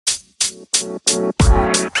Upper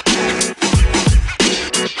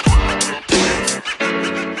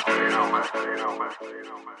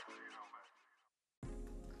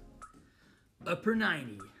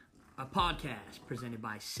 90, a podcast presented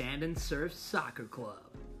by Sand and Surf Soccer Club.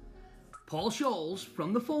 Paul Scholes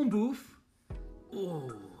from the phone booth.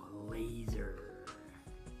 Oh, laser.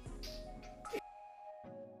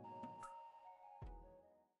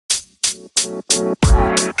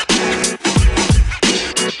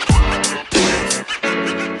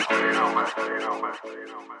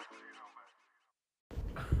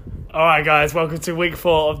 Alright guys, welcome to week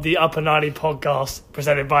 4 of the Upper 90 podcast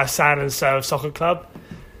presented by Sand and Surf Soccer Club.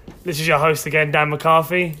 This is your host again, Dan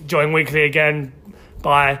McCarthy, joined weekly again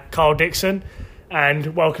by Carl Dixon,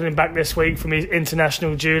 and welcoming back this week from his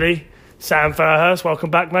international duty, Sam Fairhurst. Welcome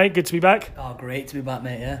back, mate. Good to be back. Oh, great to be back,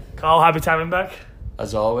 mate, yeah. Carl, happy to have him back.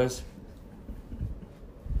 As always.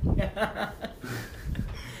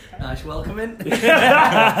 Nice welcoming.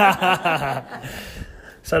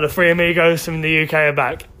 So the three amigos from the UK are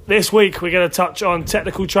back. This week we're going to touch on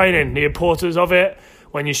technical training, the importance of it,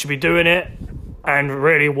 when you should be doing it, and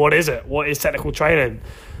really what is it? What is technical training?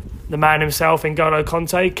 The man himself, N'Golo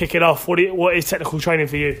Conte, kick it off. What is technical training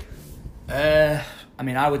for you? I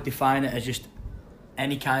would define it as just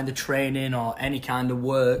any kind of training or any kind of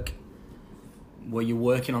work where you're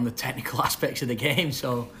working on the technical aspects of the game.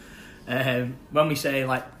 So when we say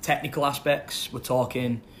like technical aspects, we're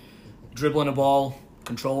talking dribbling a ball,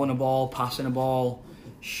 controlling a ball, passing a ball,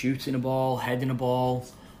 shooting a ball, heading a ball,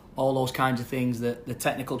 all those kinds of things. That the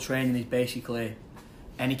technical training is basically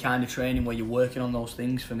any kind of training where you're working on those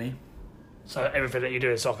things for me. So everything that you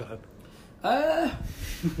do in soccer then?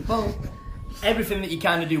 Well, everything that you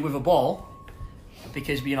kind of do with a ball,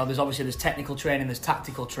 because there's technical training, there's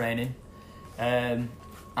tactical training. I'm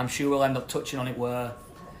sure we'll end up touching on it where,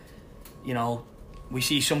 we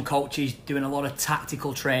see some coaches doing a lot of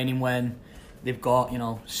tactical training when they've got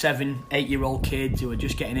 7-8-year-old kids who are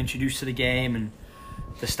just getting introduced to the game, and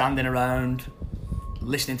they're standing around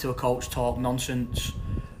listening to a coach talk nonsense,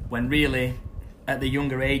 when really at the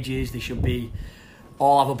younger ages they should be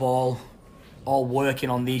all have a ball, all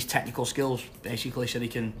working on these technical skills basically, so they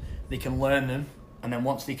can learn them, and then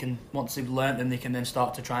once they've learned them, they can then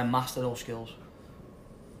start to try and master those skills.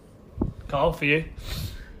 Carl, for you?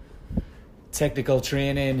 Technical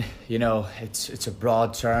training, it's a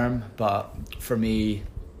broad term, but for me,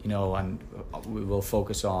 and we will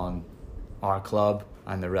focus on our club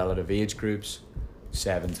and the relative age groups,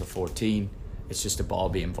 7 to 14. It's just a ball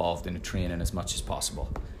be involved in the training as much as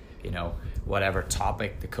possible. Whatever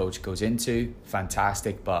topic the coach goes into,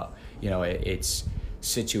 fantastic, but it's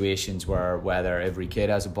situations where whether every kid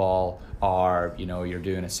has a ball, or you're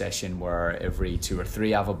doing a session where every 2 or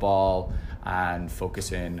 3 have a ball, and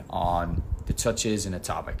focusing on the touches and the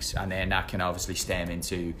topics, and then that can obviously stem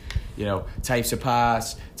into types of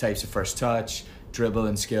pass, types of first touch,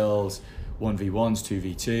 dribbling skills, 1v1s,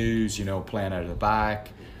 2v2s, playing out of the back,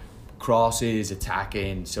 crosses,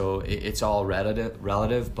 attacking. So it's all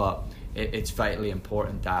relative, but it's vitally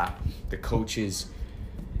important that the coaches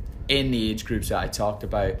in the age groups that I talked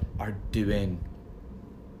about are doing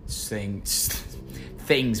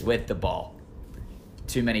things with the ball.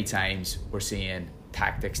 Too many times we're seeing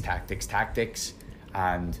tactics,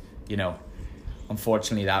 and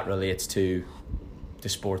unfortunately that relates to the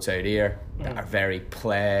sports out here that are very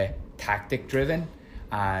play tactic driven,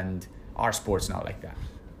 and our sport's not like that.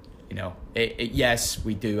 Yes,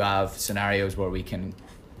 we do have scenarios where we can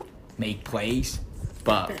make plays,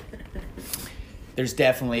 but there's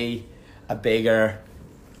definitely a bigger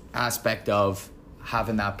aspect of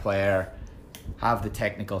having that player have the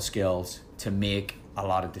technical skills to make a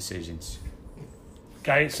lot of decisions.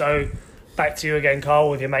 Okay, so back to you again, Carl,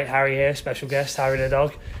 with your mate Harry here, special guest, Harry the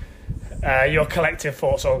dog. Your collective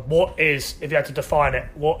thoughts on what is, if you had to define it,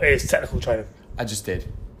 what is technical training? I just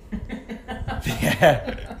did.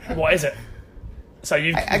 What is it? So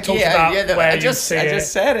you've talked about where you see it. I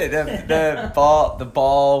just said it. The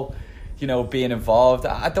ball, being involved.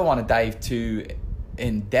 I don't want to dive too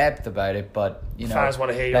in depth about it, but fans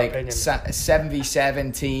want to hear your opinion.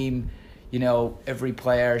 7v7 team. Every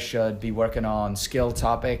player should be working on skill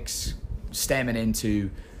topics, stemming into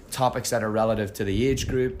topics that are relative to the age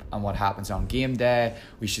group and what happens on game day.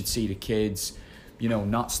 We should see the kids,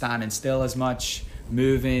 not standing still as much,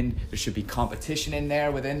 moving. There should be competition in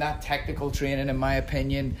there within that technical training, in my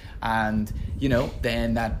opinion. And,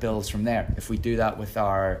 then that builds from there. If we do that with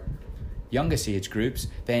our youngest age groups,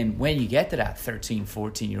 then when you get to that 13,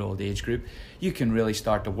 14-year-old age group, you can really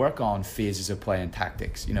start to work on phases of play and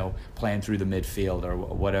tactics, playing through the midfield or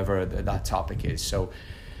whatever that topic is. So,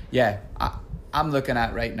 yeah, I'm looking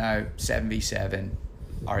at right now 7v7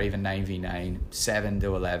 or even 9v9, 7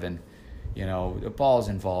 to 11. You know, the ball's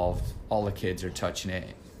involved. All the kids are touching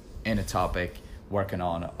it in a topic, working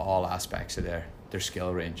on all aspects of their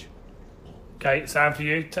skill range. Okay, Sam, for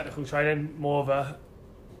you, technical training, more of a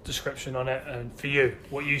description on it, and for you,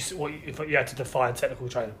 what if you had to define technical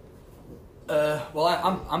training? Well,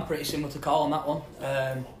 I'm pretty similar to Carl on that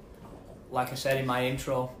one. Like I said in my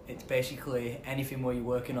intro, it's basically anything where you're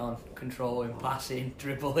working on controlling, passing,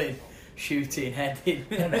 dribbling, shooting, heading.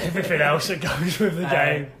 And everything else that goes with the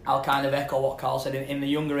game. I'll kind of echo what Carl said. In the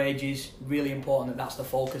younger ages, really important that's the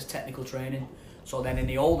focus, technical training. So then in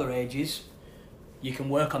the older ages, you can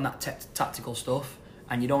work on that tactical stuff,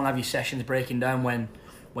 and you don't have your sessions breaking down when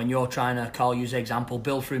you're trying to, Carl used the example,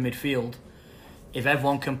 build through midfield. If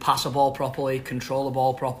everyone can pass a ball properly, control the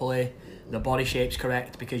ball properly, the body shape's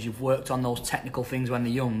correct, because you've worked on those technical things when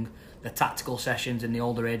they're young, the tactical sessions in the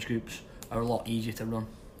older age groups are a lot easier to run.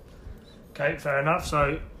 Okay, fair enough.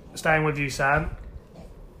 So, staying with you, Sam,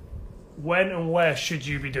 when and where should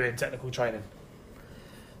you be doing technical training?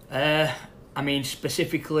 I mean,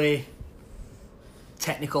 specifically,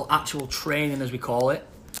 technical actual training, as we call it.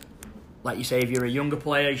 Like you say, if you're a younger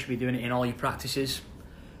player, you should be doing it in all your practices.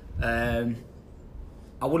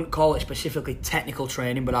 I wouldn't call it specifically technical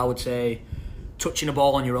training, but I would say touching a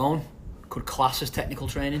ball on your own could class as technical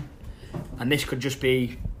training. And this could just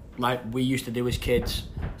be like we used to do as kids,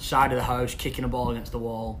 side of the house, kicking a ball against the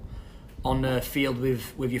wall, on the field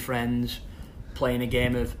with your friends, playing a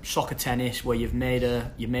game of soccer tennis where you've made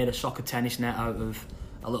a soccer tennis net out of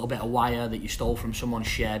a little bit of wire that you stole from someone's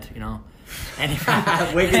shed, you know.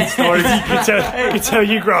 Anything. Wigan stories. You can tell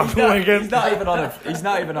you grew up in Wigan. He's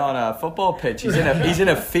not even on a football pitch. He's in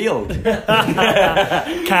a field.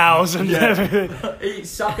 Cows and everything. He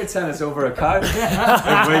soccer tennis over a cow in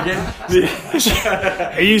Wigan.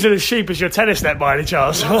 Are you using a sheep as your tennis net by any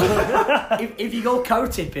chance? if you go cow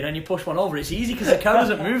tipping and you push one over, it's easy because the cow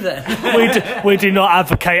doesn't move then. we do not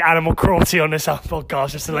advocate animal cruelty on this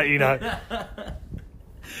podcast, just to let you know.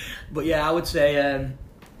 But yeah, I would say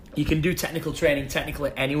you can do technical training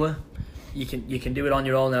technically anywhere. You can do it on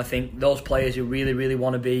your own, and I think those players who really, really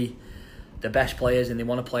want to be the best players and they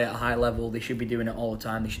want to play at a high level, they should be doing it all the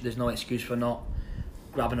time. There's no excuse for not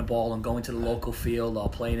grabbing a ball and going to the local field or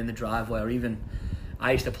playing in the driveway, or even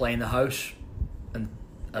I used to play in the house and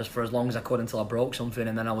for as long as I could until I broke something,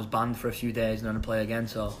 and then I was banned for a few days and then I play again.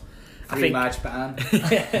 So I think match ban.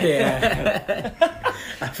 Yeah.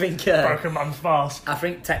 I think broken mum's fast. I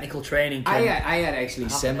think technical training. I had actually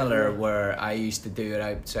similar where I used to do it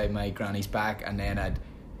outside my granny's back, and then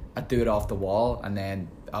I'd do it off the wall, and then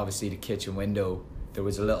obviously the kitchen window there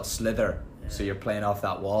was a little slither, so you're playing off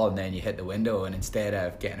that wall, and then you hit the window, and instead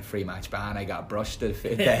of getting a free match ban, I got brushed to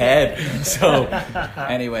the head. So,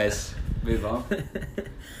 anyways, move on.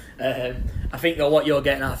 I think though what you're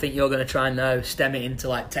getting at, I think you're going to try and now stem it into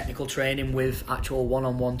like technical training with actual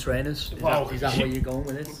one-on-one trainers. Is that where you're going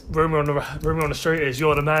with this? Rumour on the street is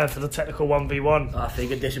you're the man for the technical 1v1. I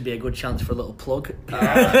figured this would be a good chance for a little plug.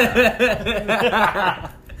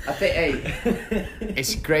 I think,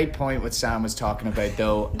 it's a great point what Sam was talking about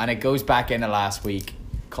though, and it goes back into last week.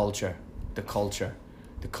 The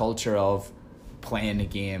culture of playing the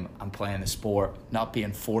game and playing the sport, not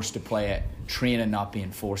being forced to play it, training not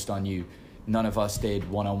being forced on you. None of us did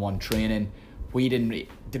one-on-one training. We didn't,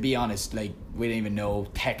 to be honest, we didn't even know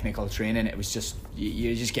technical training. It was just,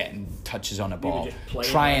 you're just getting touches on a ball,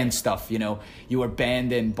 trying stuff, you know. You were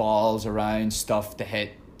bending balls around stuff to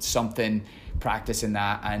hit something, practicing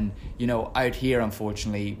that. And, you know, out here,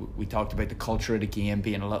 unfortunately, we talked about the culture of the game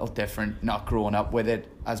being a little different, not growing up with it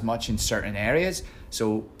as much in certain areas.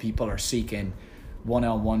 So people are seeking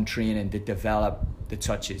one-on-one training to develop the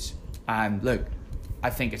touches. And look, I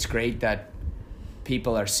think it's great that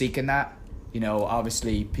people are seeking that. You know,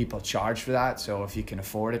 obviously people charge for that, so if you can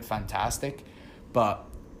afford it, fantastic. But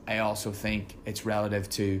I also think it's relative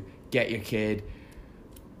to get your kid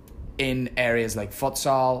in areas like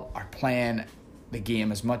futsal or playing the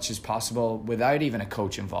game as much as possible without even a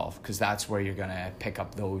coach involved, because that's where you're going to pick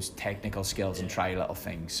up those technical skills and try little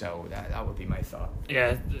things. So that would be my thought.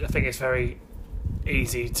 Yeah, I think it's very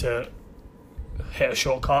easy to hit a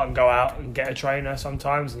shortcut and go out and get a trainer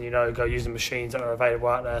sometimes, and, you know, go use the machines that are available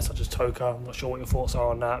out there, such as Toka. I'm not sure what your thoughts are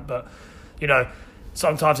on that, but, you know,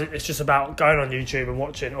 sometimes it's just about going on YouTube and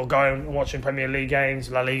watching, or going and watching Premier League games,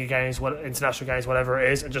 La Liga games, international games, whatever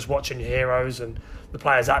it is, and just watching your heroes and the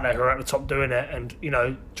players out there who are at the top doing it, and, you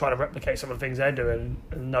know, trying to replicate some of the things they're doing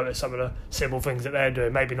and notice some of the simple things that they're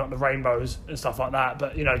doing. Maybe not the rainbows and stuff like that,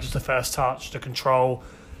 but, you know, just the first touch, the control,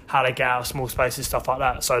 how they get out of small spaces, stuff like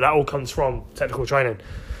that. So that all comes from technical training.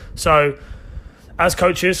 So, as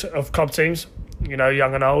coaches of club teams, you know,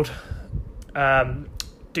 young and old,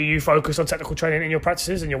 do you focus on technical training in your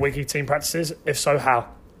practices, in your weekly team practices? If so, how?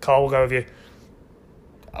 Carl, we'll go with you.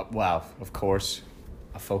 Well, of course,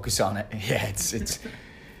 I focus on it. Yeah, it's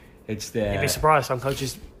the. You'd be surprised, some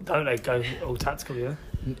coaches don't, they go all tactical, yeah?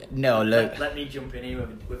 No, look. Let me jump in here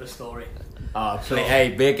with a story. Please,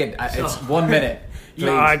 hey, Bacon, it's 1 minute. Please,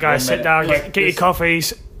 all right, guys, sit down, get your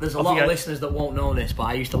coffees. There's a lot of listeners that won't know this, but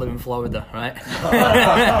I used to live in Florida, right?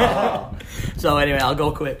 So anyway, I'll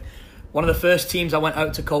go quick. One of the first teams I went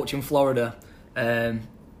out to coach in Florida, it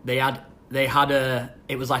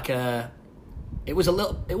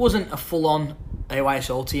wasn't a full-on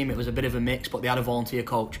AYSO team, it was a bit of a mix, but they had a volunteer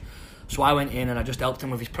coach. So I went in and I just helped him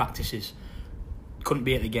with his practices. Couldn't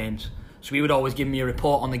be at the games. So he would always give me a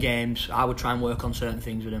report on the games. I would try and work on certain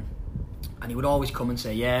things with him. And he would always come and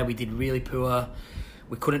say, yeah, we did really poor.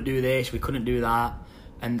 We couldn't do this, we couldn't do that.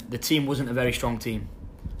 And the team wasn't a very strong team.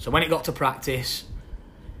 So when it got to practice,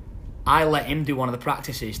 I let him do one of the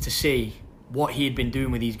practices to see what he had been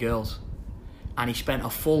doing with these girls. And he spent a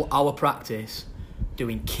full hour practice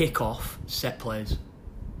doing kick-off set plays.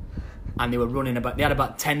 And they had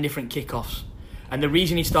about 10 different kick-offs. And the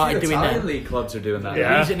reason he started doing that, league clubs are doing that.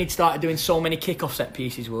 The reason he'd started doing so many kick-off set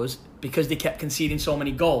pieces was because they kept conceding so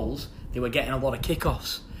many goals, they were getting a lot of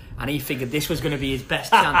kick-offs. And he figured this was going to be his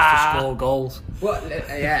best chance to score goals. Well,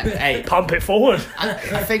 yeah, hey, pump it forward. I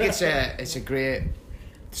think it's a great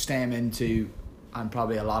stem into, and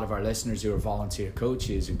probably a lot of our listeners who are volunteer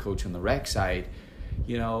coaches and coach on the rec side,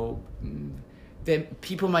 you know,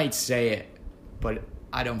 people might say it, but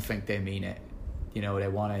I don't think they mean it. You know, they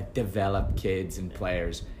want to develop kids and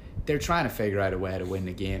players. They're trying to figure out a way to win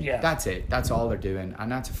the game. Yeah. That's it. That's all they're doing,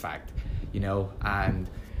 and that's a fact. You know, and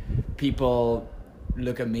people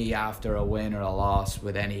look at me after a win or a loss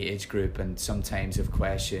with any age group and sometimes have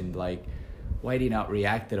questioned, like, why do you not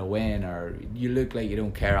react at a win, or you look like you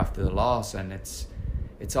don't care after the loss. And it's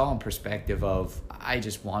all in perspective of, I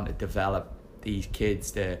just want to develop these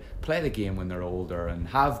kids to play the game when they're older and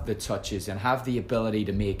have the touches and have the ability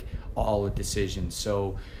to make all the decisions.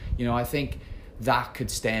 So, you know, I think that could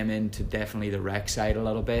stem into definitely the rec side a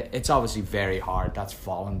little bit. It's obviously very hard. That's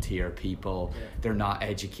volunteer people. Yeah. They're not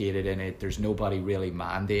educated in it. There's nobody really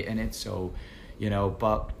mandating it. So, you know,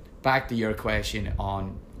 but back to your question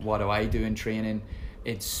on what do I do in training,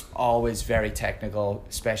 it's always very technical,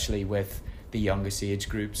 especially with the youngest age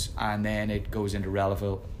groups. And then it goes into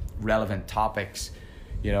relevant topics,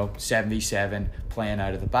 you know, 7v7, playing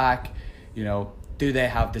out of the back, you know, do they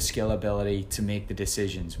have the skill ability to make the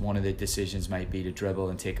decisions? One of the decisions might be to dribble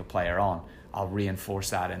and take a player on. I'll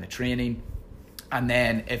reinforce that in the training. And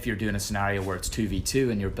then if you're doing a scenario where it's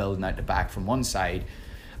 2v2 and you're building out the back from one side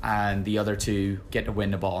and the other two get to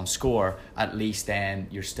win the ball and score, at least then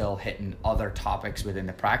you're still hitting other topics within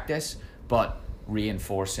the practice, but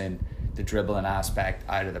reinforcing the dribbling aspect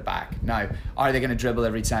out of the back. Now, are they going to dribble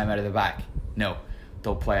every time out of the back? No.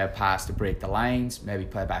 They'll play a pass to break the lines, maybe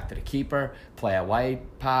play back to the keeper, play a wide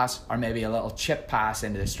pass, or maybe a little chip pass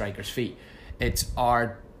into the striker's feet. It's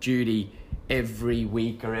our duty every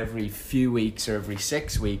week or every few weeks or every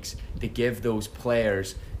 6 weeks to give those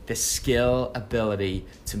players the skill ability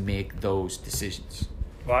to make those decisions.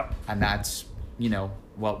 Right. And that's, you know,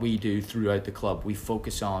 what we do throughout the club. We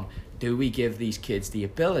focus on, do we give these kids the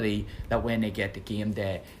ability that when they get to game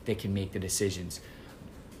day, they can make the decisions?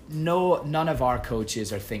 No, none of our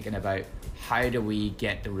coaches are thinking about how do we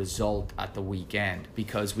get the result at the weekend,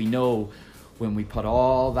 because we know when we put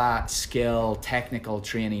all that skill, technical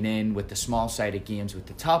training in with the small-sided games with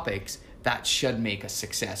the topics, that should make us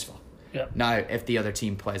successful. Yep. Now, if the other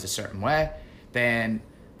team plays a certain way, then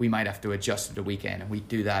we might have to adjust at the weekend, and we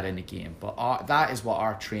do that in the game. But that is what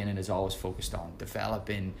our training is always focused on,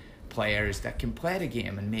 developing players that can play the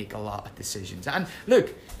game and make a lot of decisions. And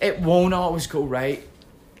look, it won't always go right.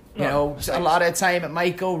 You know, a lot of the time it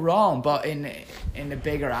might go wrong, but in the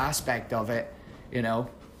bigger aspect of it, you know,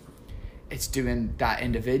 it's doing that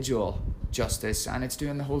individual justice and it's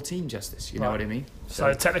doing the whole team justice. You know what I mean?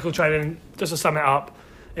 So technical training, just to sum it up,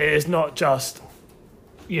 it is not just,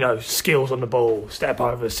 you know, skills on the ball, step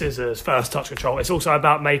over, scissors, first touch control. It's also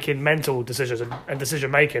about making mental decisions and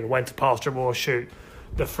decision making, when to pass, dribble or shoot,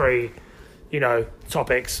 the three, you know,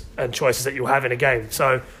 topics and choices that you'll have in a game.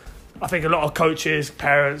 So I think a lot of coaches,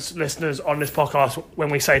 parents, listeners on this podcast, when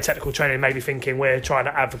we say technical training, may be thinking we're trying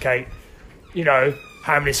to advocate, you know,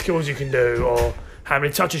 how many skills you can do or how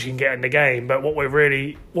many touches you can get in the game. But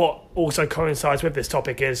what also coincides with this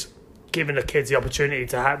topic is giving the kids the opportunity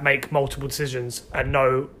to make multiple decisions and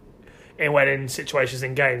know when in situations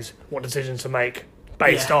in games what decisions to make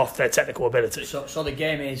based off their technical ability. So the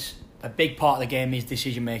game is, a big part of the game is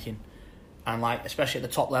decision making, and like especially at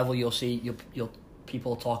the top level, you'll see you'll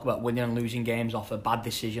people talk about winning and losing games off a bad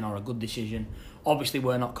decision or a good decision. Obviously,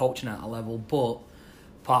 we're not coaching at a level, but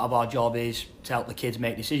part of our job is to help the kids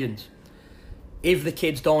make decisions. If the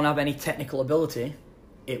kids don't have any technical ability,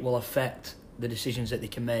 it will affect the decisions that they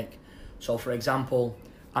can make. So, for example,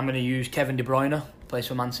 I'm going to use Kevin De Bruyne, plays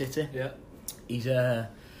for Man City. Yeah. He's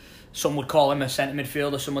some would call him a centre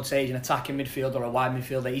midfielder, some would say he's an attacking midfielder or a wide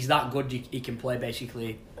midfielder. He's that good, he can play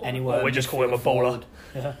basically anywhere. Or we just call him a bowler.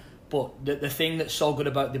 Yeah. But the thing that's so good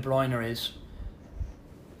about De Bruyne is,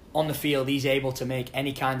 on the field, he's able to make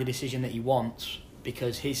any kind of decision that he wants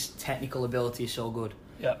because his technical ability is so good.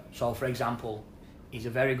 Yeah. So, for example, he's a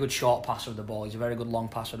very good short passer of the ball. He's a very good long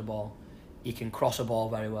passer of the ball. He can cross a ball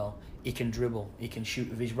very well. He can dribble. He can shoot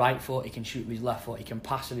with his right foot. He can shoot with his left foot. He can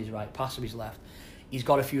pass with his right, pass with his left. He's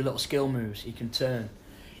got a few little skill moves. He can turn.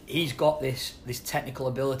 He's got this technical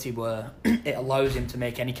ability where it allows him to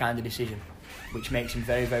make any kind of decision, which makes him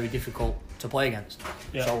very, very difficult to play against.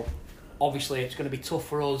 Yeah. So, obviously, it's going to be tough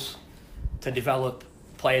for us to develop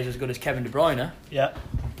players as good as Kevin De Bruyne. Yeah.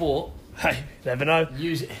 But hey, never know.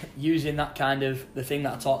 Using that kind of, the thing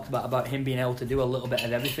that I talked about him being able to do a little bit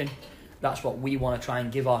of everything, that's what we want to try and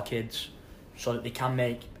give our kids so that they can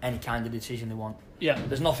make any kind of decision they want. Yeah.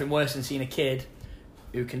 There's nothing worse than seeing a kid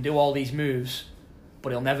who can do all these moves,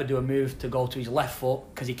 but he'll never do a move to go to his left foot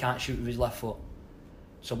because he can't shoot with his left foot.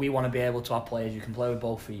 So we want to be able to have players who can play with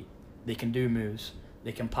both feet. They can do moves.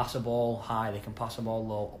 They can pass a ball high. They can pass a ball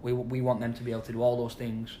low. We want them to be able to do all those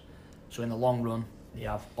things. So in the long run, they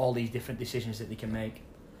have all these different decisions that they can make.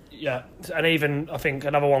 Yeah, and even I think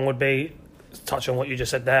another one would be, touch on what you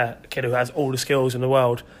just said there, a kid who has all the skills in the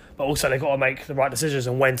world, but also they've got to make the right decisions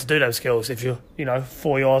and when to do those skills. If you're,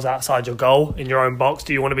 4 yards outside your goal in your own box,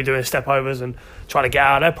 do you want to be doing step overs and trying to get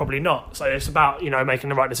out of there? Probably not. So it's about, making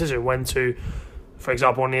the right decision, when to, for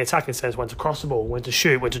example, on the attacking sense, when to cross the ball, when to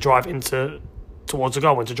shoot, when to drive towards the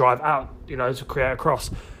goal, when to drive out, to create a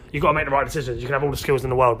cross. You've got to make the right decisions. You can have all the skills in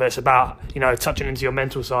the world, but it's about, touching into your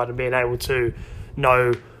mental side and being able to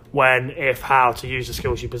know when, if, how to use the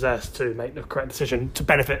skills you possess to make the correct decision to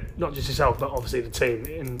benefit not just yourself, but obviously the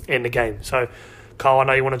team in the game. So, Carl, I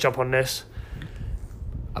know you want to jump on this.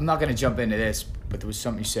 I'm not going to jump into this, but there was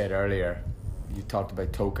something you said earlier. You talked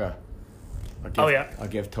about Toka. I'll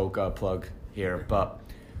give Toka a plug here. But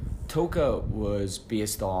Toka was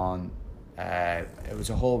based on, it was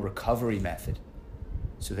a whole recovery method.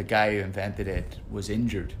 So the guy who invented it was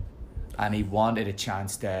injured and he wanted a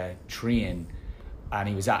chance to train, and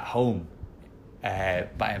he was at home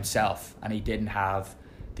by himself and he didn't have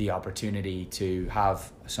the opportunity to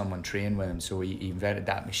have someone train with him. So he invented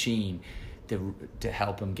that machine to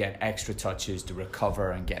help him get extra touches, to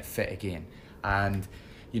recover and get fit again. And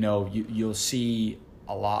you'll see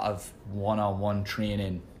a lot of one-on-one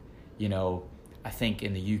training, I think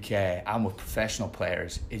in the UK and with professional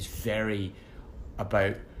players, is very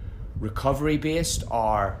about recovery based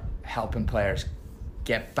or helping players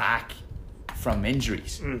get back from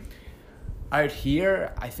injuries. Out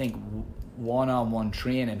here, I think one-on-one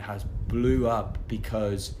training has blew up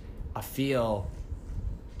because I feel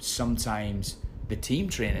sometimes the team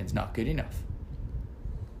training is not good enough.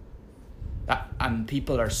 And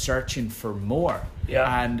people are searching for more.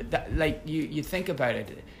 Yeah. And you think about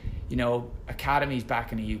it, academies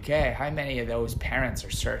back in the UK, how many of those parents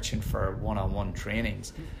are searching for one-on-one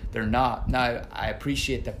trainings? They're not. Now, I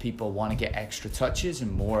appreciate that people want to get extra touches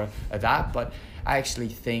and more of that, but I actually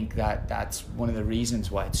think that that's one of the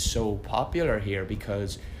reasons why it's so popular here,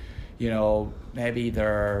 because, maybe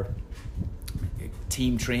their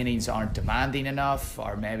team trainings aren't demanding enough,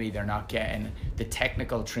 or maybe they're not getting the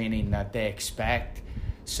technical training that they expect.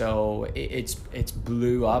 So it's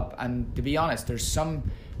blew up. And to be honest, there's some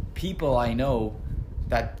people I know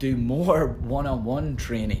that do more one-on-one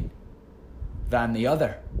training than the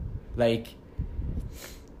other. The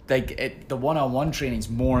one-on-one training is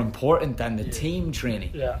more important than the team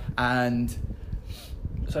training. Yeah. And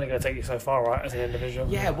it's only going to take you so far, right, as an individual?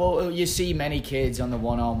 Yeah, well, you see many kids on the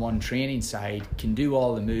one-on-one training side can do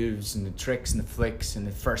all the moves and the tricks and the flicks and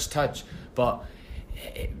the first touch. But,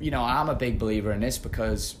 I'm a big believer in this,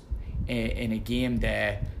 because in a game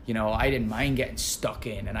that, I didn't mind getting stuck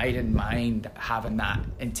in, and I didn't mind having that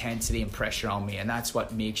intensity and pressure on me, and that's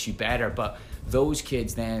what makes you better. But those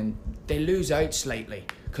kids then, they lose out slightly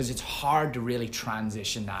because it's hard to really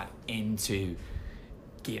transition that into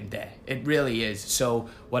game day. It really is. So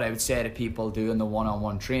what I would say to people doing the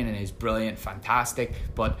one-on-one training is brilliant, fantastic,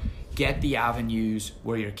 but get the avenues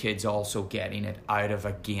where your kid's also getting it out of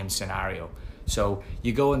a game scenario. So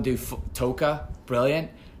you go and do Toka, brilliant.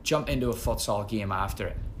 Jump into a futsal game after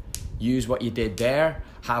it. Use what you did there,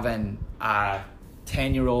 having a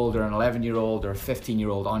 10-year-old or an 11-year-old or a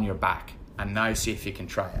 15-year-old on your back, and now see if you can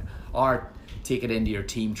try it. Or take it into your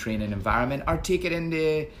team training environment, or take it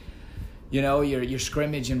into, you know, your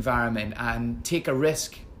scrimmage environment and take a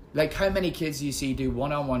risk. Like, how many kids do you see do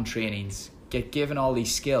one-on-one trainings, get given all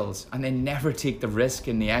these skills, and then never take the risk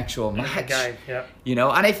in the actual match? Game, yeah. You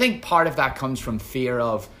know, and I think part of that comes from fear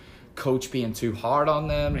of coach being too hard on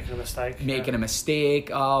them, making a mistake.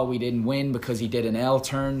 Oh, we didn't win because he did an L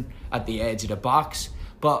turn at the edge of the box.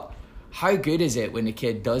 But how good is it when the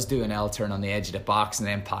kid does do an L turn on the edge of the box and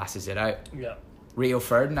then passes it out? Yeah. Rio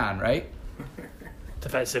Ferdinand, right?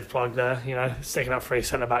 Defensive plug there, you know, sticking up 3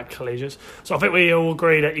 centre-back collegiates. So I think we all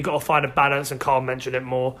agree that you've got to find a balance, and Carl mentioned it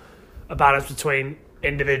more, a balance between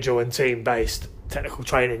individual and team-based technical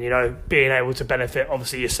training, you know, being able to benefit,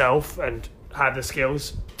 obviously, yourself and have the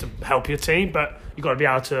skills to help your team, but you've got to be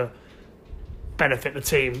able to benefit the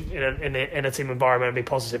team in a team environment and be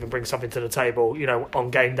positive and bring something to the table, you know, on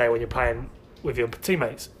game day when you're playing with your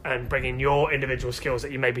teammates, and bringing your individual skills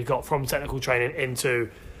that you maybe got from technical training into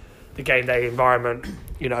the game day environment,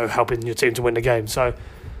 you know, helping your team to win the game. So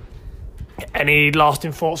any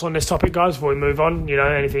lasting thoughts on this topic, guys, before we move on? You know,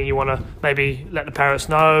 anything you want to maybe let the parents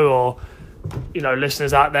know, or, you know,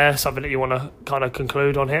 listeners out there, something that you want to kind of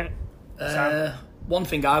conclude on here? One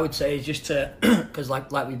thing I would say is just to, because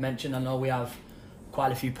like we've mentioned, I know we have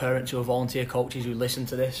quite a few parents who are volunteer coaches who listen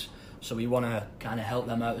to this, so we want to kind of help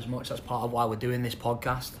them out as much. That's part of why we're doing this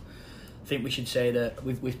podcast. I think we should say that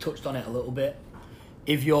we've touched on it a little bit.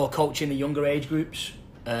 If you're coaching the younger age groups,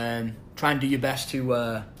 try and do your best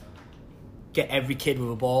to get every kid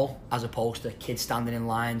with a ball, as opposed to kids standing in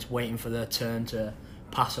lines waiting for their turn to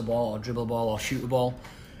pass a ball or dribble a ball or shoot a ball.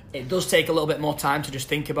 It does take a little bit more time to just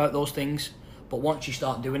think about those things, but once you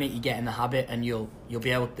start doing it, you get in the habit, and you'll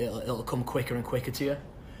be able to, it'll come quicker and quicker to you.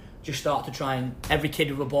 Just start to try and every kid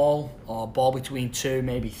with a ball, or a ball between 2,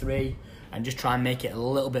 maybe 3, and just try and make it a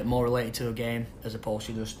little bit more related to the game, as opposed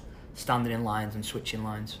to just standing in lines and switching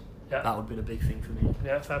lines. Yeah. That would be the big thing for me.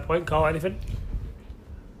 Yeah, fair point. Carl, anything?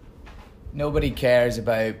 Nobody cares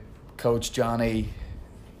about Coach Johnny,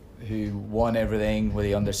 who won everything with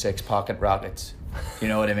the under-6 pocket rockets. You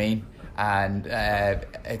know what I mean? And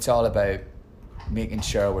it's all about making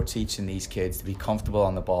sure we're teaching these kids to be comfortable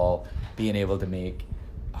on the ball, being able to make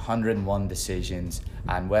 101 decisions,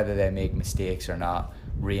 and whether they make mistakes or not,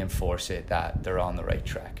 reinforce it that they're on the right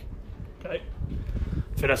track. Okay.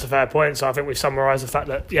 I think that's a fair point. So I think we've summarised the fact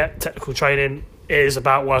that, yeah, technical training is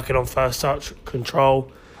about working on first touch,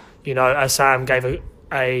 control. You know, as Sam gave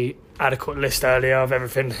a adequate list earlier of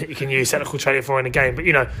everything that you can use technical training for in a game. But,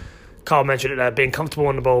 you know, Carl mentioned it there, being comfortable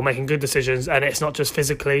on the ball, making good decisions, and it's not just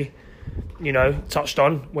physically, you know, touched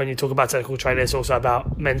on when you talk about technical training. It's also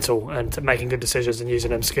about mental and making good decisions and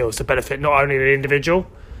using them skills to benefit not only the individual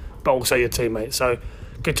but also your teammates. So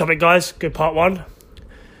good topic, guys. Good part 1.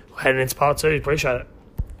 We're heading into part 2. Appreciate it.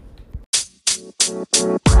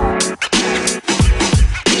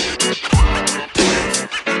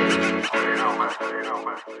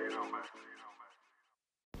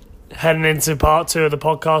 Heading into part 2 of the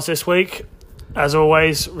podcast this week. As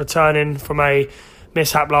always, returning from a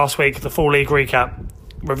mishap last week, the full league recap,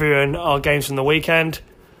 reviewing our games from the weekend,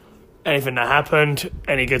 anything that happened,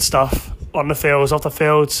 any good stuff on the fields, off the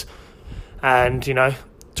fields, and, you know,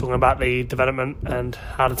 talking about the development and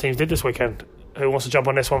how the teams did this weekend. Who wants to jump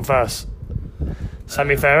on this one first?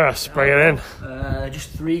 Sammy Ferris, bring it in. Just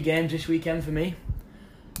 3 games this weekend for me.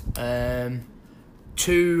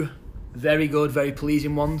 2 very good, very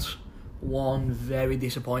pleasing ones. 1 very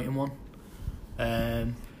disappointing one.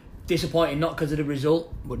 Disappointing not because of the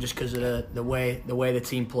result, but just because of the way the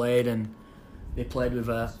team played, and they played with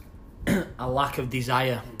a lack of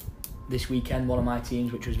desire this weekend. One of my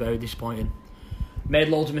teams, which was very disappointing. Made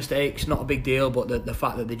loads of mistakes, not a big deal, but the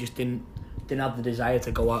fact that they just didn't have the desire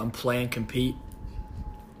to go out and play and compete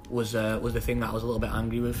was the thing that I was a little bit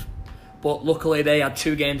angry with. But luckily they had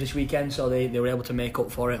 2 games this weekend, so they were able to make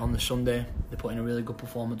up for it on the Sunday. They put in a really good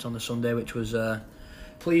performance on the Sunday, which was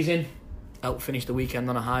pleasing. Helped finish the weekend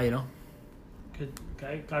on a high, you know. Good.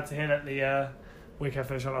 Okay, glad to hear that the weekend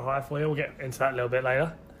finished on a high for you. We'll get into that a little bit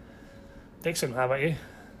later. Dixon, how about you?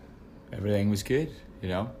 Everything was good, you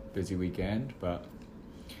know, busy weekend, but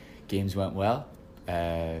games went well.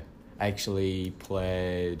 Actually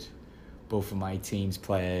played, both of my teams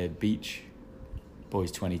played Beach,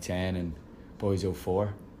 boys 2010 and boys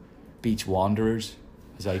 04. Beach Wanderers,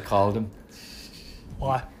 as I called them.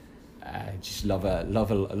 Why? just love a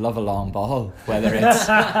long ball, whether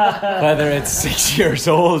it's 6 years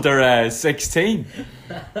old or 16.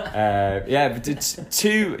 But it's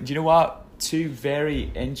two. Do you know what? Two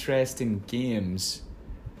very interesting games,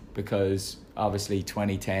 because obviously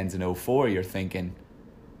 2010s and 04, you're thinking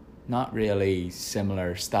not really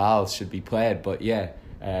similar styles should be played, but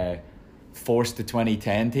forced the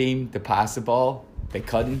 2010 team to pass the ball. They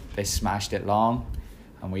couldn't. They smashed it long,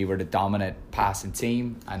 and we were the dominant passing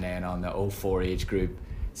team. And then on the 04 age group,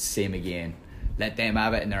 same again. Let them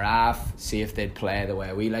have it in their half, see if they'd play the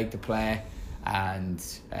way we like to play, and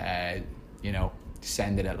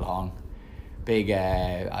sending it long. Big,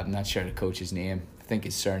 I'm not sure the coach's name. I think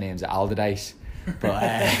his surname's Allardyce.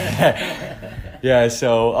 But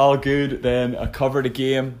so all good. Then I covered a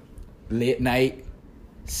game late night,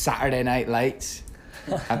 Saturday Night Lights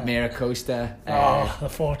at Miracosta. The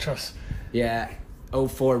fortress. Yeah,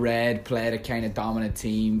 04 Red played a kind of dominant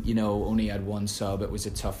team. Only had one sub. It was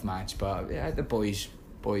a tough match, but the boys,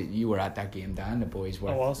 you were at that game, Dan. The boys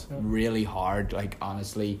were really hard. Like,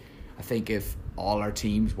 honestly, I think if all our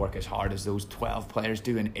teams work as hard as those 12 players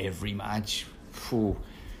do in every match,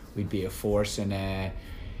 we'd be a force. And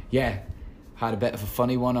had a bit of a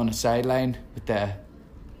funny one on the sideline with the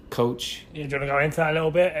coach. Yeah, do you want to go into that a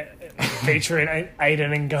little bit? Featuring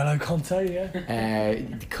Aiden and N'Golo Conte,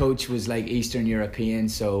 The coach was like Eastern European,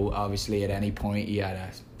 so obviously at any point he had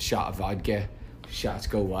a shot of vodka. Shots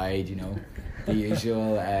go wide, the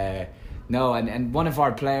usual. And one of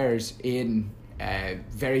our players, Aiden,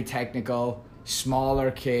 very technical,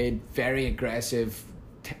 smaller kid, very aggressive,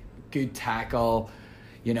 good tackle,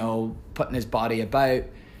 putting his body about.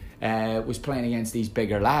 Was playing against these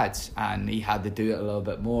bigger lads, and he had to do it a little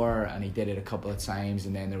bit more, and he did it a couple of times,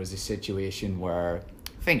 and then there was a situation where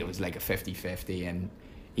I think it was like a 50-50, and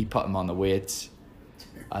he put him on the weights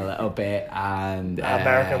a little bit, and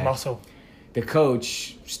American muscle. The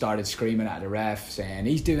coach started screaming at the ref saying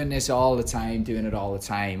he's doing it all the time,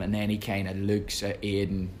 and then he kind of looks at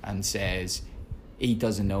Aiden and says he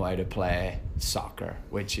doesn't know how to play soccer,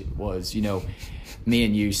 which was, me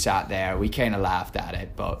and you sat there, we kind of laughed at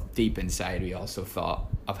it, but deep inside we also thought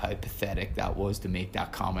of how pathetic that was to make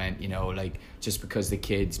that comment. Like, just because the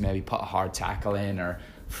kid's maybe put a hard tackle in or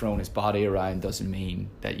thrown his body around doesn't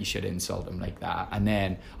mean that you should insult him like that. And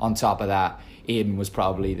then on top of that, Aiden was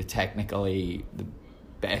probably technically the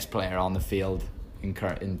best player on the field in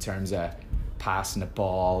terms of passing the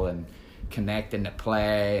ball and connecting the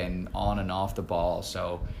play and on and off the ball.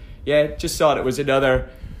 So just thought it was another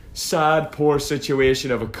sad, poor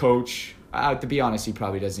situation of a coach. To be honest, he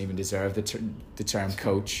probably doesn't even deserve the term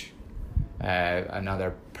coach.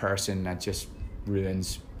 Another person that just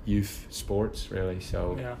ruins youth sports, really.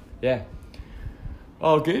 So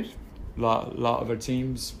all good. Lot of our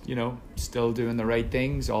teams, still doing the right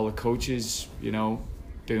things. All the coaches,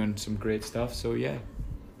 doing some great stuff. So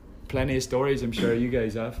plenty of stories. I'm sure you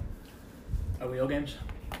guys have. Are we all games?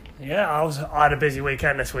 Yeah, I had a busy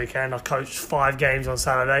weekend this weekend. I coached 5 games on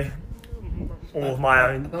Saturday, all of my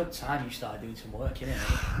own. About time you started doing some work,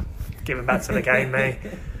 innit? Giving back to the game, me.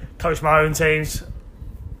 Coached my own teams.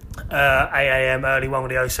 8 a.m. early one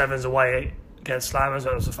with the 07s away against Slammers.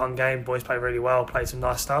 It was a fun game. Boys played really well, played some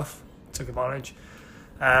nice stuff, took advantage.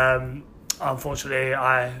 Unfortunately,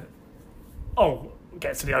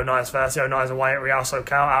 get to the 09s first. The 09s away at Real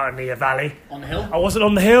Socal out in the valley. On the hill? I wasn't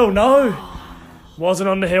on the hill, no. Wasn't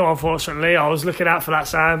on the hill, unfortunately. I was looking out for that,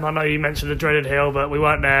 Sam. I know you mentioned the dreaded hill, but we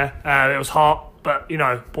weren't there. It was hot, but,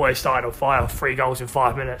 boys started on fire. 3 goals in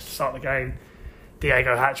 5 minutes to start the game.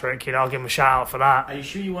 Diego hat-trick, I'll give him a shout-out for that. Are you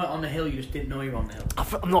sure you weren't on the hill? You just didn't know you were on the hill?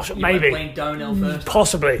 I'm not sure, you maybe. Playing downhill first?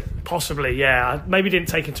 Possibly, yeah. I maybe didn't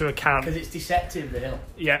take into account. Because it's deceptive, the hill.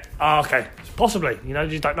 Yeah, okay. Possibly, you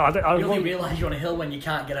just don't know. You only realise you're on a hill when you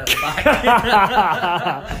can't get out the back.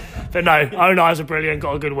 But no, 09s are brilliant,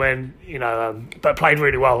 got a good win, but played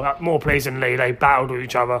really well. More pleasingly, they battled with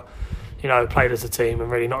each other, played as a team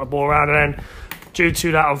and really knocked the ball around. And then, due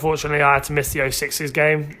to that, unfortunately, I had to miss the 06s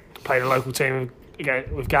game. Played a local team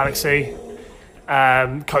with Galaxy.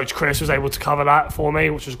 Coach Chris was able to cover that for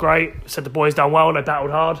me, which was great. Said the boys done well, they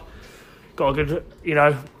battled hard. Got a good,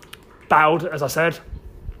 battled, as I said.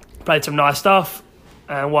 Played some nice stuff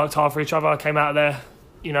and worked hard for each other. I came out of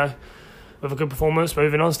there, with a good performance,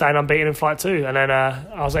 moving on, staying unbeaten in Fight 2. And then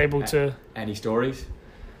I was able to... Any stories?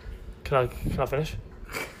 Can I finish?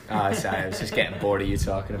 Oh, sorry, I was just getting bored of you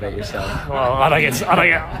talking about yourself. Well, I don't get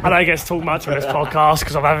to talk much on this podcast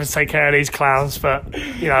because I'm having to take care of these clowns. But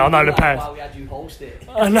I know the parents. Why we had you host it?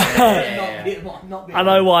 I know. I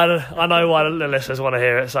know why the listeners want to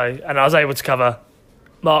hear it. So, and I was able to cover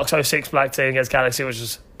Mark's 06 black team against Galaxy, which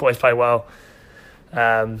was boys play well.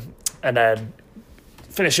 And then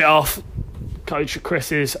finish it off, Coach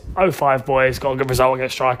Chris's 05 boys got a good result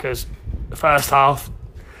against Strikers. The first half,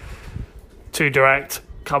 too direct,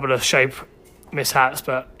 couple of shape mishaps,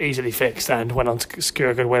 but easily fixed, and went on to secure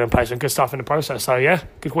a good win and play some good stuff in the process. So yeah,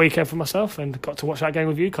 good weekend for myself, and got to watch that game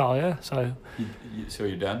with you, Carl. Yeah, so So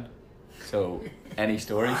you're done. So any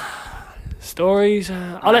stories? Stories?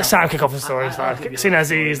 I'll let Sam kick off the stories. Seeing as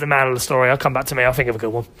he is the man of the story, I'll come back to me. I'll think of a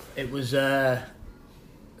good one. It was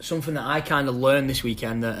something that I kind of learned this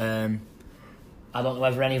weekend that I don't know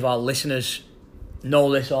whether any of our listeners know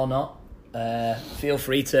this or not. Feel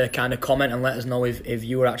free to kind of comment and let us know if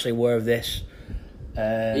you were actually aware of this.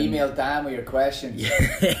 Email Dan with your questions.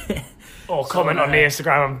 Or comment on the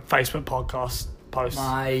Instagram and Facebook podcast posts.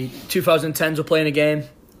 My 2010s were playing a game.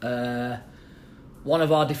 One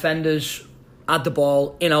of our defenders had the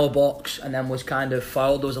ball in our box and then was kind of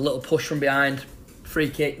fouled. There was a little push from behind. Free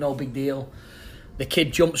kick, no big deal. The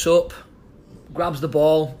kid jumps up, grabs the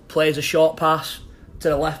ball, plays a short pass to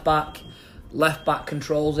the left back. Left back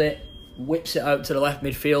controls it, whips it out to the left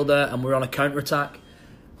midfielder, and we're on a counter-attack.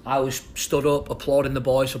 I was stood up applauding the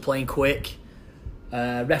boys for playing quick.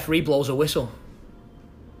 Referee blows a whistle.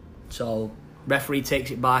 So referee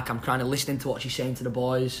takes it back. I'm kind of listening to what she's saying to the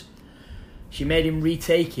boys. She made him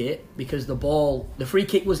retake it because the free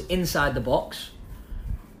kick was inside the box,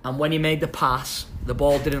 and when he made the pass, the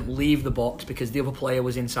ball didn't leave the box because the other player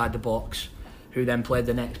was inside the box, who then played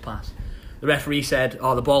the next pass. The referee said,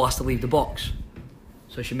 the ball has to leave the box.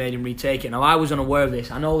 So she made him retake it. Now, I was unaware of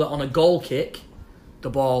this. I know that on a goal kick, the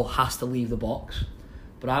ball has to leave the box.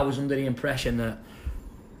 But I was under the impression that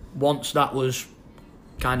once that was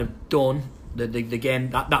kind of done, the game,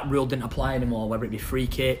 that rule didn't apply anymore, whether it be free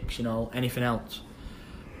kicks, anything else.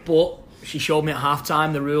 But she showed me at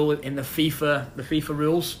half-time the rule in the FIFA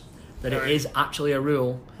rules, that it is actually a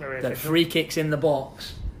rule that free kicks in the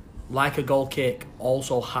box, like a goal kick,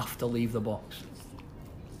 also have to leave the box.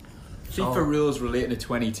 FIFA rules relating to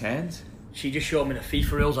 2010s? She just showed me the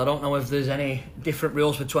FIFA rules. I don't know if there's any different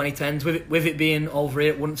rules for 2010s. With it being over 8,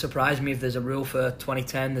 it wouldn't surprise me if there's a rule for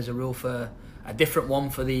 2010. There's a rule for a different one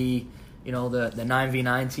for the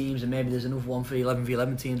 9v9 teams, and maybe there's another one for the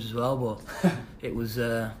 11v11 teams as well. But it was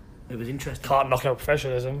interesting. Can't knock out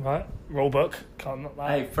professionalism, right? Rule book, can't knock that.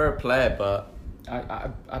 Hey, fair play, but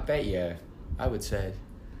I bet you, I would say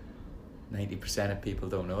 90% of people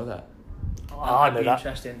don't know that. That'd be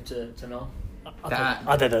interesting to know.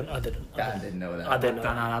 I didn't. Dan didn't know that. I didn't know.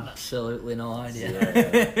 Dan had absolutely no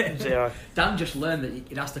idea. Zero. Dan just learned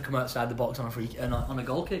that it has to come outside the box on a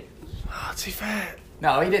goal kick. To be fair,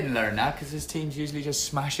 no, he didn't learn that because his teams usually just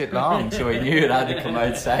smash it long, so he knew it had to come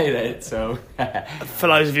outside it. So, for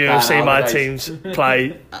those of you who have seen my teams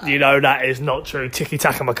play, you know that is not true. Tiki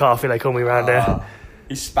Taka McCarthy, they call me around there.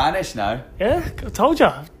 He's Spanish now. Yeah, I told you.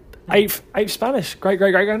 Eighth Spanish. Great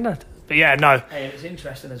granddad. But yeah, no. Hey, it was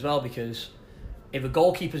interesting as well because if a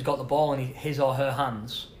goalkeeper's got the ball in his or her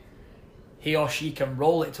hands, he or she can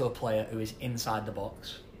roll it to a player who is inside the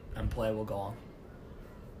box, and player will go on.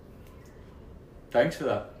 Thanks for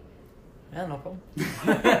that. Yeah, no problem.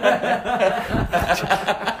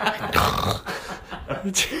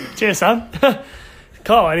 Cheers, Sam.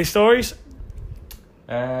 Carl, any stories?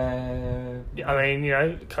 I mean,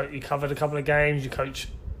 you covered a couple of games. You coach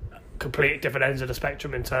complete different ends of the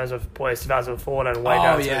spectrum in terms of boys 2004 and way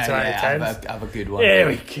down to the 2010s. I have a good one. Here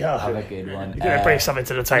we go. I have a good one. You're going to bring something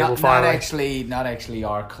to the table finally. Not actually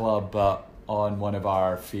our club, but on one of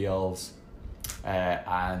our fields,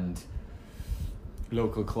 and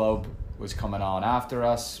local club was coming on after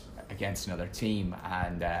us against another team,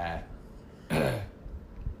 and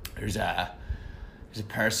there's a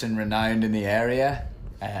person renowned in the area.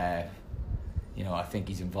 I think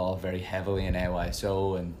he's involved very heavily in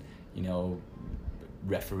AYSO, and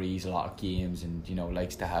referees a lot of games, and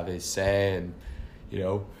likes to have his say, and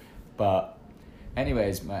but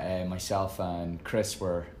anyways, myself and Chris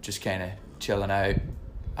were just kind of chilling out.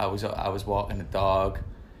 I was walking the dog,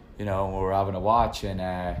 we were having a watch,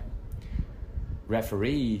 and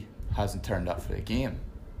referee hasn't turned up for the game.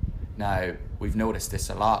 Now, we've noticed this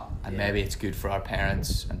a lot, and maybe it's good for our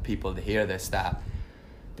parents and people to hear this, that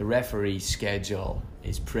the referee schedule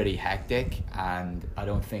is pretty hectic, and I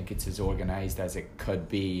don't think it's as organised as it could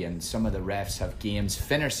be, and some of the refs have games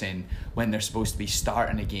finishing when they're supposed to be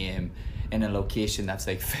starting a game in a location that's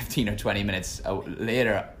like 15 or 20 minutes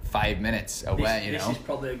later, 5 minutes away. This is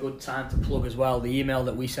probably a good time to plug as well the email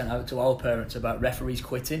that we sent out to our parents about referees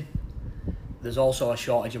quitting. There's also a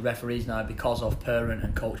shortage of referees now because of parent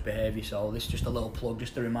and coach behaviour, so this is just a little plug,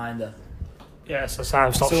 just a reminder. Yeah, so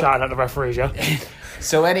Sam, stop So- shouting at the referees, yeah?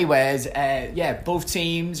 So anyways, both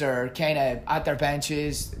teams are kind of at their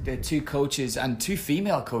benches. The two coaches, and two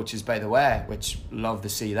female coaches, by the way, which love to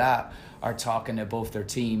see that, are talking to both their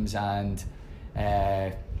teams, and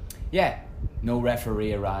no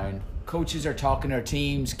referee around. Coaches are talking to their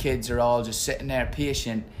teams, kids are all just sitting there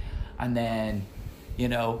patient, and then,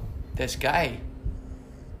 this guy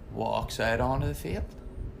walks out onto the field,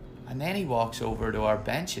 and then he walks over to our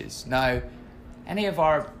benches. Now, any of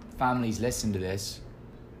our families listen to this,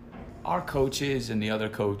 our coaches and the other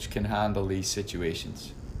coach can handle these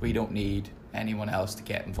situations. We don't need anyone else to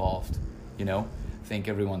get involved. I think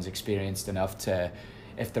everyone's experienced enough to,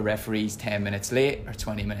 if the referee's 10 minutes late or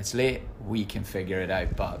 20 minutes late, we can figure it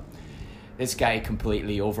out. But this guy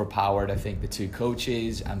completely overpowered, I think, the two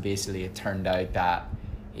coaches, and basically it turned out that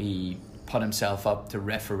he put himself up to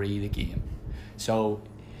referee the game. So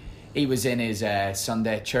he was in his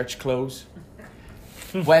Sunday church clothes,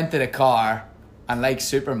 went to the car, and like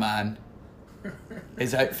Superman,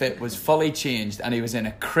 his outfit was fully changed, and he was in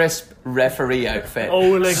a crisp referee outfit,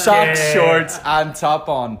 socks, shorts, and top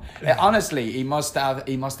on. Honestly, he must have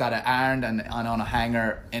it ironed and on a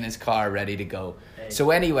hanger in his car, ready to go.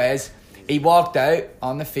 So, anyways, he walked out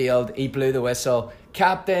on the field. He blew the whistle.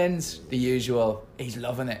 Captains, the usual. He's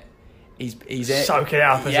loving it. He's soak it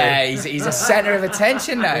up. He's a centre of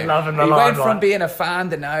attention now. Loving the he went limelight. from being a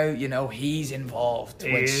fan to now, he's involved.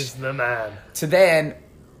 He's the man. To then,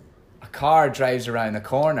 a car drives around the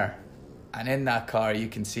corner, and in that car you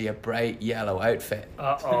can see a bright yellow outfit.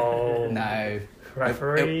 Uh-oh. Now,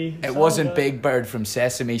 Referee. it wasn't Big Bird from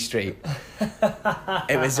Sesame Street.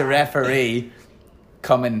 It was a referee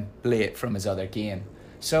coming late from his other game.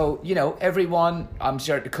 So, everyone, I'm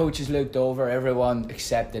sure the coaches looked over, everyone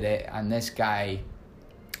accepted it, and this guy,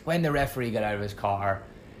 when the referee got out of his car,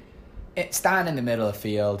 stand in the middle of the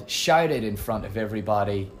field, shouted in front of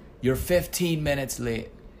everybody, "You're 15 minutes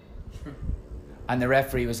late." And the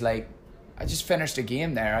referee was like, "I just finished the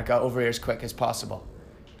game there, I got over here as quick as possible."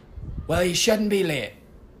 "Well, you shouldn't be late."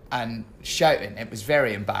 And shouting, it was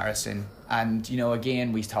very embarrassing. And,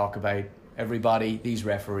 again, we talk about everybody, these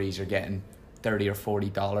referees are getting $30 or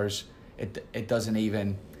 $40. It doesn't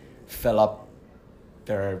even fill up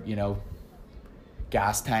their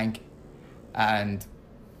gas tank, and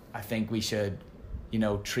I think we should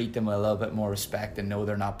treat them with a little bit more respect and know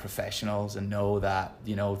they're not professionals, and know that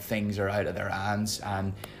things are out of their hands.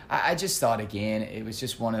 And I just thought, again, it was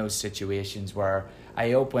just one of those situations where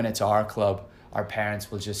I hope when it's our club, our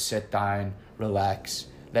parents will just sit down, relax,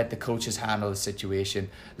 let the coaches handle the situation,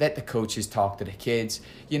 let the coaches talk to the kids.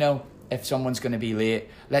 If someone's going to be late,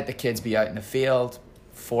 let the kids be out in the field,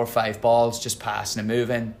 4 or 5 balls, just passing and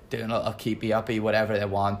moving, doing a little keepy-uppy, whatever they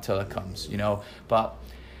want till it comes, But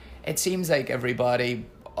it seems like everybody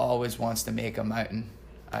always wants to make a mountain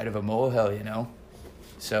out of a molehill,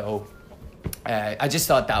 So I just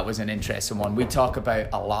thought that was an interesting one. We talk about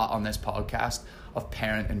a lot on this podcast of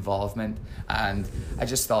parent involvement, and I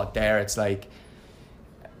just thought it's like,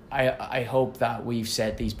 I hope that we've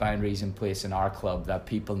set these boundaries in place in our club, that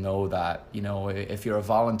people know that, if you're a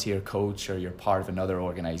volunteer coach or you're part of another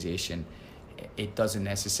organisation, it doesn't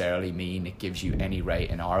necessarily mean it gives you any right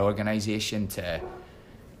in our organisation to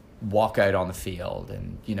walk out on the field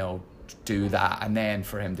and, do that, and then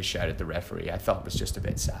for him to shout at the referee. I thought it was just a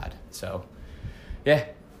bit sad. So, yeah,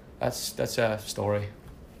 that's a story.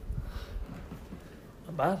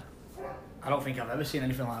 Not bad. I don't think I've ever seen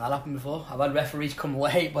anything like that happen before. I've had referees come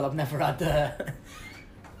late, but I've never had a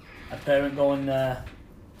parent go and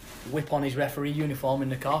whip on his referee uniform in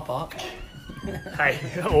the car park. Hey,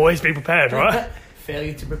 always be prepared, right?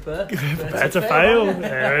 Failure to prepare. Prepare to fail.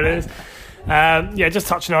 There it is. Just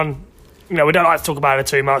touching on, we don't like to talk about it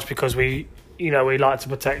too much because we like to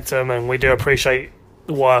protect them, and we do appreciate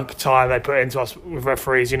the work, time they put into us with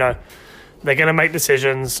referees. They're going to make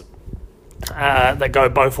decisions that go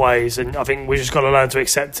both ways, and I think we just got to learn to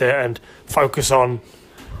accept it and focus on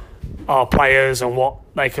our players and what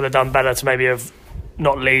they could have done better to maybe have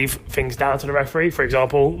not leave things down to the referee. For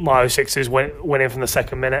example, my 06s winning from the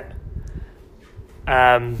second minute,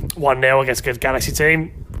 1-0 against a good Galaxy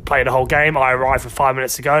team, played the whole game. I arrived with 5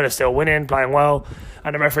 minutes to go, they're still winning, playing well,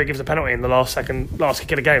 and the referee gives a penalty in the last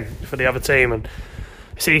kick of the game for the other team. And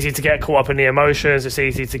it's easy to get caught up in the emotions, it's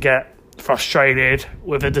easy to get frustrated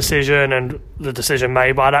with the decision and the decision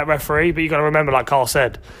made by that referee, but you got to remember, like Carl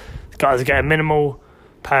said, the guys are getting minimal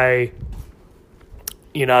pay.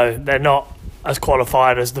 They're not as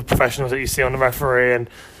qualified as the professionals that you see on the referee, and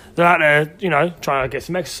they're out there, trying to get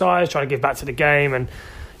some exercise, trying to give back to the game, and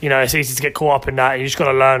it's easy to get caught up in that. And you just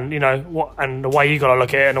got to learn, what, and the way you got to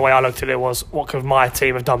look at it, and the way I looked at it was, what could my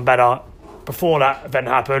team have done better before that event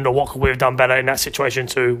happened, or what could we have done better in that situation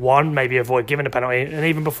to, one, maybe avoid giving a penalty, and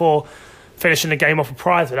even before finishing the game off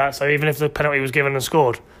prior to that. So even if the penalty was given and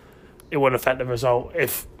scored, it wouldn't affect the result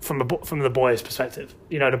if from the boys' perspective.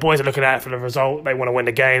 You know, the boys are looking at it for the result. They want to win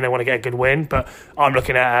the game. They want to get a good win. But I'm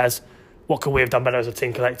looking at it as, what could we have done better as a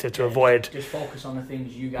team collective to avoid... Just focus on the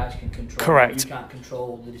things you guys can control. Correct. You can't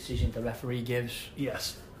control the decisions the referee gives.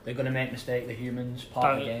 Yes. They're going to make mistakes. They're humans,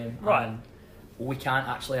 part of the game. Right. And we can't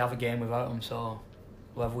actually have a game without them. So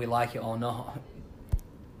whether we like it or not,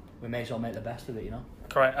 we may as well make the best of it, you know?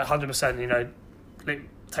 Correct, 100%. You know,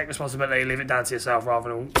 take responsibility, leave it down to yourself rather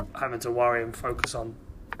than having to worry and focus on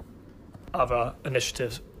other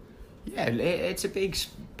initiatives. Yeah, it's a big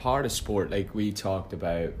part of sport. Like we talked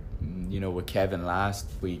about, you know, with Kevin last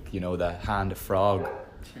week, you know, the hand of frog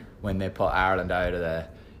when they put Ireland out of the,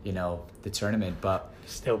 you know, the tournament. But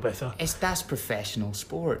still bitter. That's professional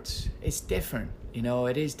sports. It's different, you know.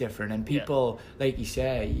 It is different, and people, like you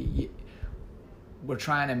say, we're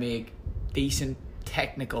trying to make decent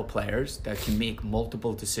technical players that can make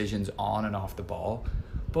multiple decisions on and off the ball,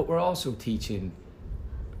 but we're also teaching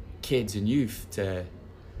kids and youth to,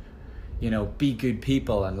 you know, be good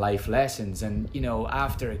people and life lessons. And, you know,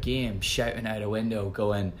 after a game, shouting out a window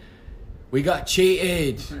going, we got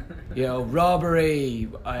cheated, you know, robbery,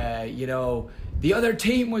 you know, the other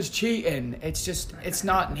team was cheating. It's just, it's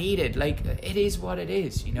not needed. Like, it is what it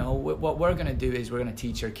is, you know. What we're going to do is we're going to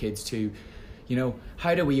teach our kids to, you know,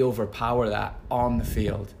 how do we overpower that on the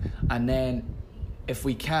field? And then if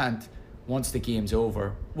we can't, once the game's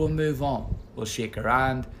over, we'll move on. We'll shake our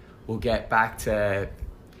hand. We'll get back to,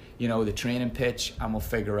 you know, the training pitch, and we'll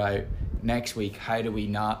figure out next week, how do we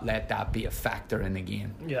not let that be a factor in the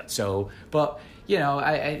game? Yeah. So, but, you know,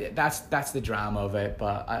 I that's the drama of it.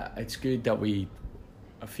 But it's good that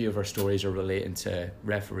a few of our stories are relating to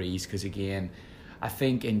referees, because, again, I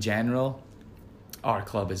think in general, our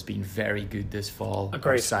club has been very good this fall.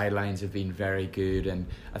 Agreed. Our sidelines have been very good, and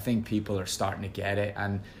I think people are starting to get it.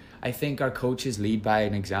 And I think our coaches lead by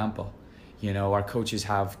an example. You know, our coaches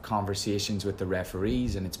have conversations with the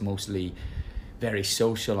referees, and it's mostly very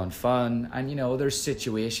social and fun. And, you know, there's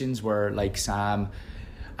situations where, like Sam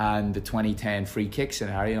and the 2010 free kick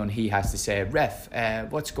scenario, and he has to say, ref,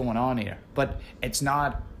 what's going on here? But it's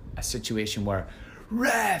not a situation where,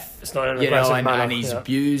 ref, it's not an you know, aggressive manner, and he's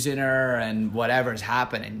abusing her and whatever's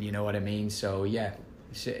happening, you know what I mean? So yeah,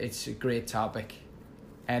 it's a great topic.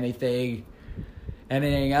 Anything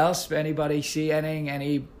else? Anybody see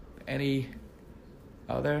anything? Any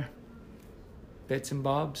other bits and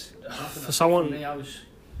bobs? For someone, For me,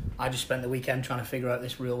 I just spent the weekend trying to figure out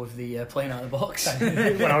this rule with the playing out of the box.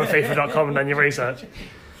 when I was FIFA.com and done your research,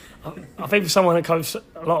 I think for someone that coached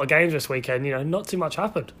a lot of games this weekend, you know, not too much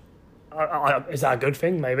happened. Is that a good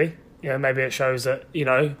thing? Maybe, you know, maybe it shows that, you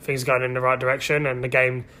know, things are going in the right direction and the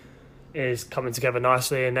game is coming together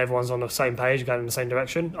nicely and everyone's on the same page, going in the same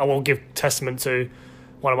direction. I will give testament to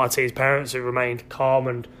one of my team's parents who remained calm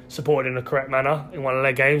and supported in the correct manner in one of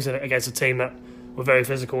their games against a team that were very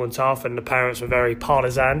physical and tough, and the parents were very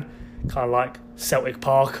partisan, kind of like Celtic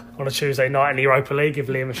Park on a Tuesday night in the Europa League. Give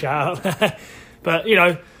Liam a shout out. But, you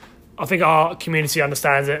know, I think our community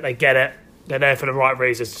understands it, they get it. They're there for the right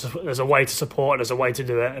reasons. There's a way to support and there's a way to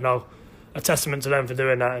do it. And a testament to them for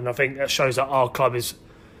doing that. And I think that shows that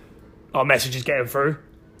our message is getting through.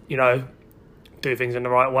 You know, do things in the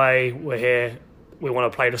right way. We're here. We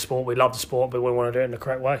want to play the sport. We love the sport, but we want to do it in the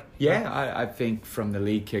correct way. Yeah, I think from the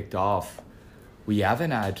league kicked off, we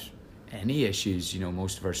haven't had any issues. You know,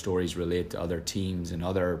 most of our stories relate to other teams and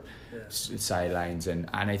other sidelines. And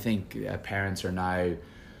I think parents are now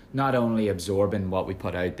not only absorbing what we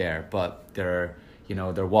put out there, but they're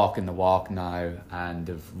walking the walk now, and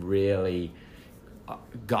they've really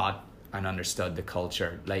got and understood the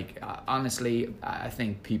culture. Like, honestly, I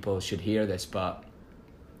think people should hear this, but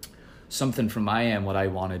something from my end, what I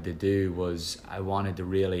wanted to do was I wanted to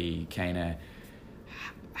really kind of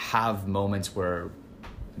have moments where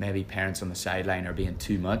maybe parents on the sideline are being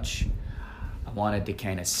too much. I wanted to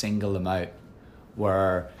kind of single them out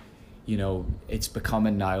where, you know, it's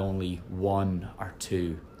becoming now only one or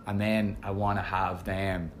two. And then I want to have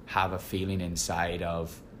them have a feeling inside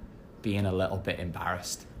of being a little bit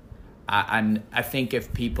embarrassed. And I think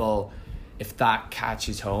if that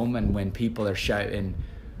catches home, and when people are shouting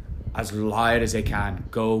as loud as they can,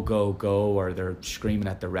 go, go, go, or they're screaming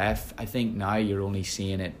at the ref, I think now you're only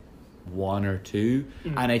seeing it one or two.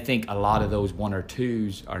 And I think a lot of those one or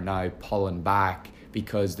twos are now pulling back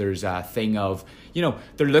because there's a thing of, you know,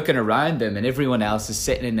 they're looking around them and everyone else is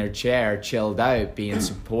sitting in their chair, chilled out, being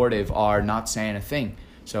supportive or not saying a thing.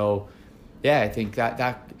 So, yeah, I think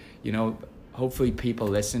that you know, hopefully people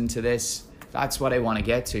listen to this That's what I want to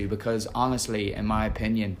get to, because honestly, in my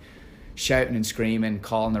opinion, shouting and screaming,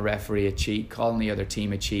 calling the referee a cheat, calling the other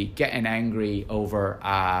team a cheat, getting angry over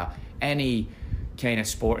any kind of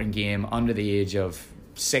sporting game under the age of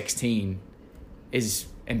 16 is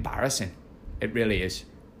embarrassing. It really is.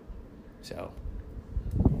 So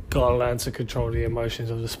Gotta learn to control the emotions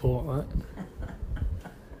of the sport, right?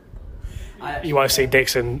 I You won't see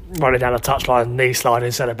Dixon running down a touchline, knee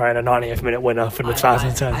sliding, celebrating a 90th minute winner for the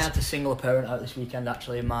 2010s. I had to single a parent out this weekend,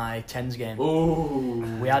 actually, in my 10s game. ooh.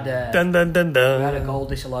 We had a Dun dun dun dun. we had a goal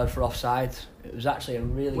disallowed for offside. It was actually a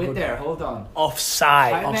really Wait good there, hold on.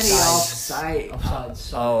 Offside. How many Offside. offside?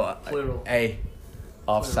 offside. Oh, Plural. hey,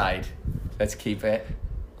 offside. Let's keep it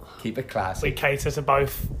We classy. cater to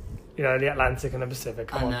both, you know, the Atlantic and the Pacific.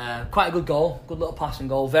 Come on. And quite a good goal, good little passing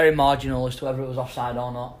goal. Very marginal as to whether it was offside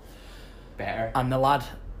or not. Better. And the lad,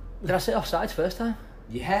 did I say offside first time?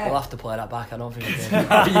 Yeah. We'll have to play that back. I don't think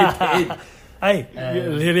I did. You did. Hey,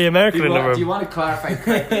 you're the American in the room. Do you want to clarify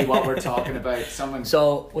quickly what we're talking about? Someone.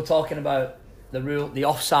 So we're talking about the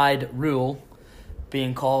offside rule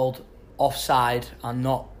being called offside and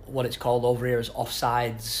not what it's called over here as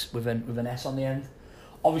offsides with an S on the end.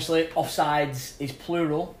 Obviously, offsides is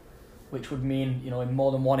plural, which would mean, you know, in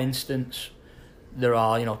more than one instance there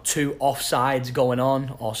are, you know, two offsides going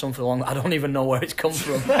on or something along. I don't even know where it's come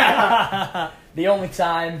from. The only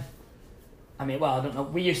time, I mean, well, I don't know.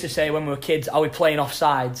 We used to say when we were kids, are we playing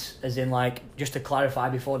offsides? As in, like, just to clarify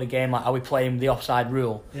before the game, like, are we playing the offside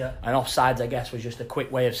rule? Yeah. And offsides, I guess, was just a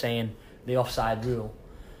quick way of saying the offside rule.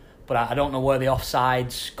 But I don't know where the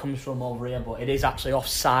offsides comes from over here, but it is actually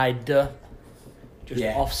offside. Just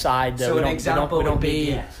Yeah. offside. So an example we don't would be-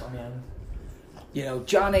 need the S on the end. You know,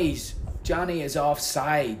 Johnny is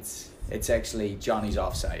offsides. It's actually Johnny's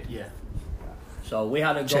offside. Yeah. So we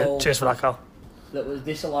had a goal Cheers for that, Carl. that was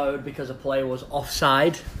disallowed because a player was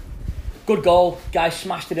offside. Good goal. Guy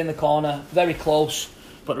smashed it in the corner. Very close,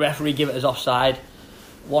 but the referee gave it as offside.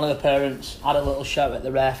 One of the parents had a little shout at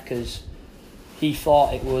the ref because he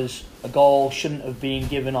thought it was a goal, shouldn't have been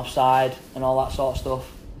given offside and all that sort of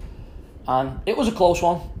stuff. And it was a close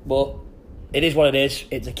one, but it is what it is.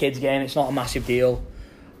 It's a kids' game. It's not a massive deal.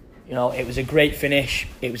 You know, it was a great finish.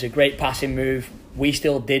 It was a great passing move. We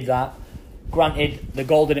still did that. Granted, the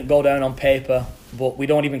goal didn't go down on paper, but we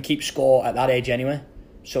don't even keep score at that age anyway,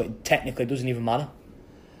 so it technically doesn't even matter.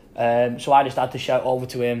 So I just had to shout over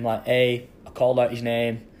to him, like, hey, I called out his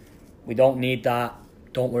name. We don't need that.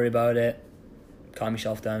 Don't worry about it. Calm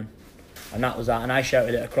yourself down. And that was that. And I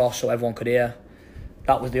shouted it across so everyone could hear.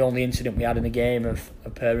 That was the only incident we had in the game of a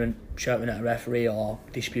parent shouting at a referee or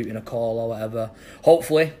disputing a call or whatever.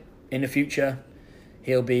 Hopefully, in the future,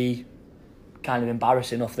 he'll be kind of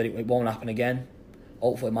embarrassed enough that it won't happen again.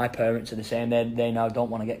 Hopefully my parents are the same. They now don't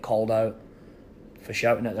want to get called out for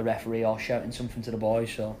shouting at the referee or shouting something to the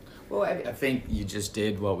boys. So, Well, I think you just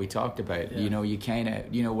did what we talked about. Yeah. You know, you kind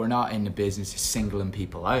of, you know, we're not in the business of singling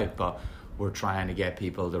people out, but we're trying to get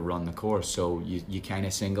people to run the course. So you kind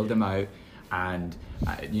of singled them out, and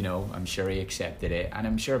you know, I'm sure he accepted it, and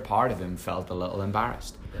I'm sure part of him felt a little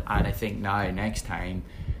embarrassed. Yeah. And I think now, next time,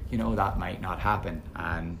 you know, that might not happen.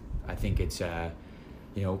 And I think it's,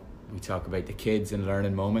 you know, we talk about the kids and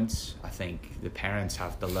learning moments. I think the parents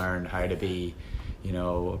have to learn how to be, you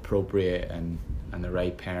know, appropriate and the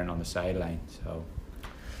right parent on the sideline. So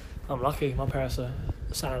I'm lucky. My parents are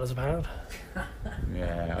sound as a parent.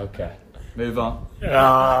 yeah, okay, move on.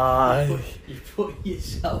 you put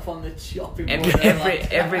yourself on the chopping board.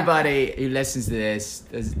 Everybody who listens to this,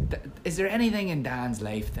 is there anything in Dan's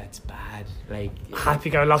life that's bad? Like,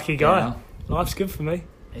 Happy-go-lucky guy. You know? Life's good for me.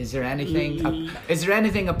 Is there anything? Is there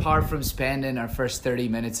anything apart from spending our first 30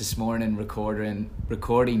 minutes this morning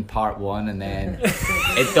recording part one, and then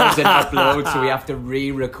it doesn't upload, so we have to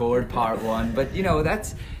re-record part one? But you know,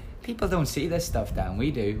 that's, people don't see this stuff, Dan.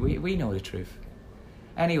 We do. We know the truth.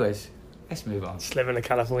 Anyways, let's move on. Just living the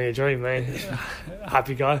California dream, man.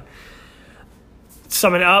 Happy guy.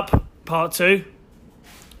 Summing it up, part two.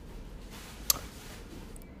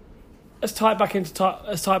 Let's tie it back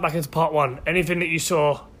into part one. Anything that you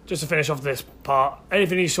saw, just to finish off this part,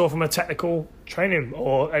 anything you saw from a technical training,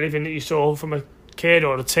 or anything that you saw from a kid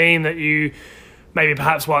or the team that you maybe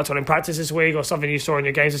perhaps worked on in practice this week, or something you saw in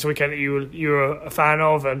your games this weekend that you were a fan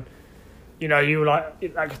of, and you know, you were like,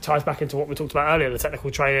 that ties back into what we talked about earlier, the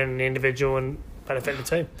technical training and the individual and benefiting the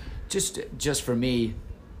team. Just for me,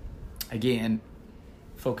 again,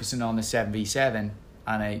 focusing on the 7v7,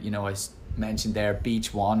 and I mentioned there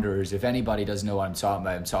Beach Wanderers. If anybody doesn't know what I'm talking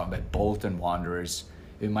about Bolton Wanderers,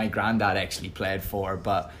 who my granddad actually played for.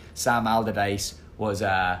 But Sam Allardyce was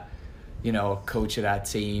coach of that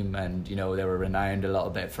team, and they were renowned a little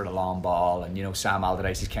bit for the long ball, and Sam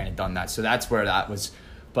Allardyce has kind of done that, so that's where that was.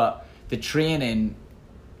 But the training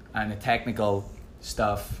and the technical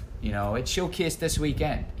stuff, it showcased this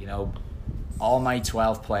weekend. All my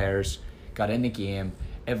 12 players got in the game.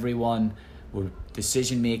 Everyone were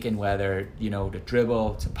decision making, whether to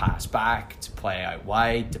dribble, to pass back, to play out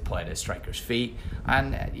wide, to play the striker's feet,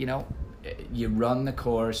 and you run the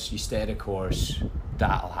course, you stay the course.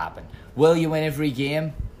 That'll happen. Will you win every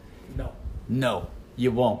game? No,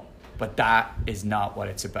 you won't. But that is not what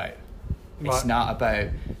it's about. Right. It's not about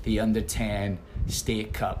the under 10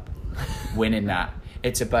 state cup winning that.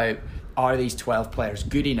 It's about, are these 12 players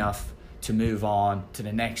good enough to move on to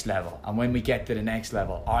the next level? And when we get to the next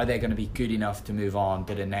level, are they going to be good enough to move on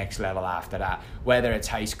to the next level after that? Whether it's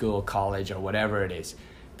high school, college, or whatever it is.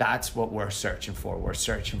 That's what we're searching for. We're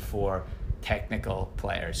searching for technical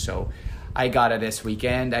players. So I got it this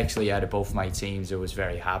weekend. Actually, out of both my teams, I was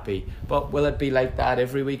very happy. But will it be like that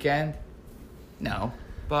every weekend? No.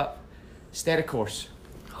 But stay the course.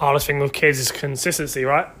 Hardest thing with kids is consistency,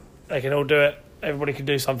 right? They can all do it. Everybody can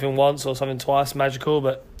do something once or something twice, magical,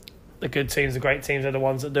 but the good teams, the great teams are the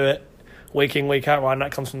ones that do it week in, week out, right? And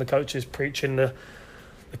that comes from the coaches preaching the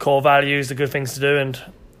core values, the good things to do, and,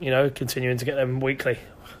 continuing to get them weekly.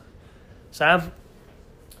 Sam?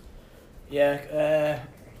 Yeah,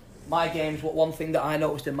 my games, one thing that I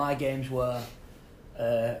noticed in my games were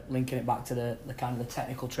linking it back to the kind of the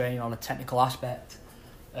technical training on a technical aspect.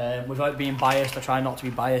 Without being biased, I try not to be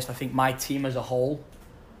biased. I think my team as a whole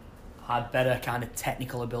had better kind of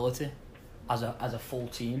technical ability as a full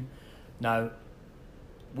team. Now,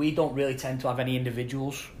 we don't really tend to have any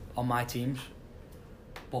individuals on my teams,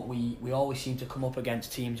 but we always seem to come up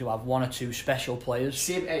against teams who have one or two special players.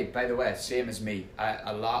 Same, hey, by the way, same as me.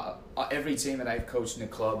 Every team that I've coached in the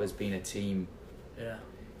club has been a team. Yeah.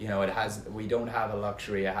 We don't have a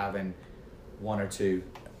luxury of having one or two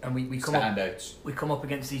and we come standouts. We come up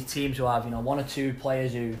against these teams who have one or two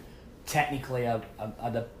players who technically are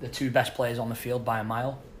the two best players on the field by a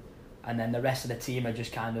mile, and then the rest of the team are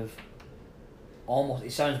just kind of almost,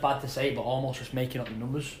 it sounds bad to say, but almost just making up the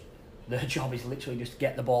numbers. Their job is literally just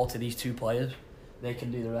get the ball to these two players. They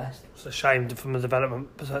can do the rest. It's a shame from a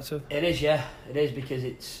development perspective. It is, yeah. It is, because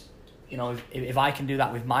it's, if I can do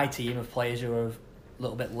that with my team of players who are a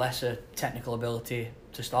little bit lesser technical ability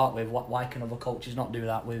to start with, why can other coaches not do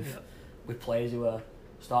that with players who are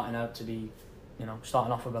starting out to be,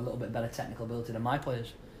 starting off with a little bit better technical ability than my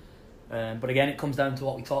players? But again, it comes down to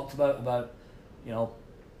what we talked about,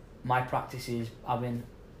 my practices having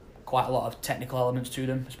quite a lot of technical elements to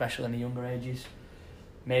them, especially in the younger ages.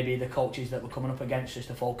 Maybe the coaches that we're coming up against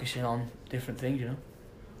just are focusing on different things,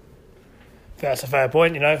 That's a fair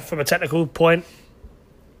point, From a technical point,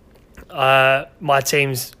 my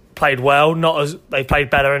team's played well. They've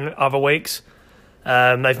played better in other weeks.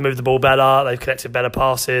 They've moved the ball better. They've connected better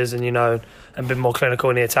passes, and and been more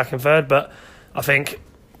clinical in the attacking third. But I think,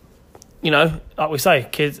 like we say,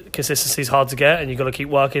 consistency is hard to get, and you've got to keep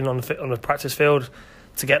working on the practice field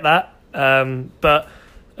to get that. But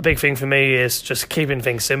a big thing for me is just keeping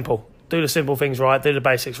things simple. Do the simple things right, do the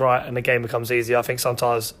basics right, and the game becomes easier. I think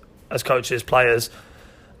sometimes as coaches, players,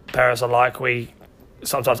 parents alike, we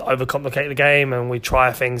sometimes overcomplicate the game and we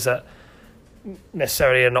try things that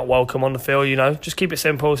necessarily are not welcome on the field. Just keep it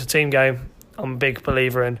simple. It's a team game. I'm a big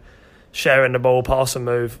believer in sharing the ball, pass and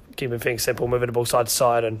move, keeping things simple, moving the ball side to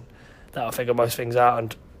side, and that'll figure most things out.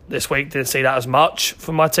 And this week didn't see that as much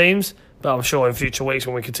from my teams, but I'm sure in future weeks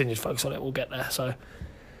when we continue to focus on it, we'll get there. So,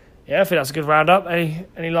 yeah, I think that's a good roundup.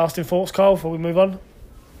 Any lasting thoughts, Carl, before we move on?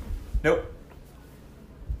 Nope.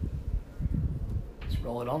 Let's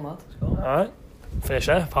roll it on, lad. Let's go. All right. Finish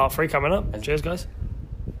there. Part 3 coming up. Cheers, guys.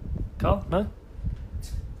 Carl, no?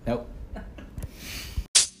 Nope.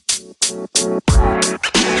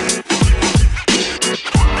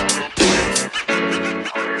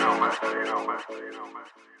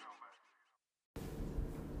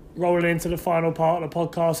 Rolling into the final part of the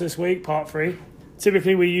podcast this week, part 3.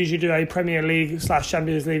 Typically, we usually do a Premier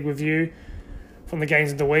League/Champions League review from the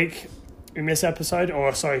games of the week in this episode,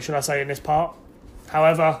 or sorry, should I say in this part.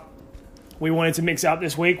 However, we wanted to mix it up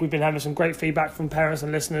this week. We've been having some great feedback from parents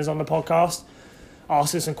and listeners on the podcast,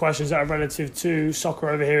 asking some questions that are relative to soccer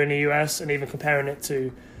over here in the US and even comparing it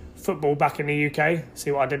to football back in the UK.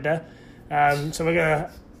 See what I did there? So we're going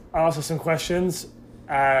to answer some questions,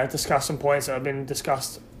 discuss some points that have been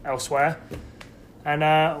discussed elsewhere. and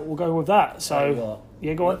we'll go with that. Tell you So, what,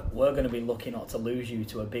 yeah, go on. We're going to be lucky not to lose you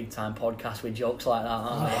to a big time podcast with jokes like that,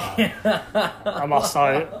 aren't we? I must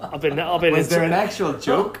say, I've been Was there an actual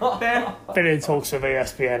joke there? been in talks with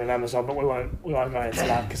ESPN and Amazon, but we won't go into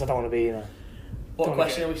that because I don't want to be, What don't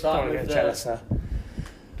question are we don't starting want to with? get jealous there.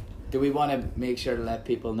 Do we want to make sure to let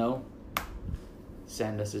people know?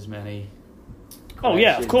 Send us as many. Oh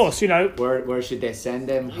yeah, of questions. course. Where should they send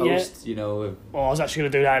them? Host, Well, I was actually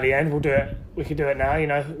going to do that at the end. We'll do it. We can do it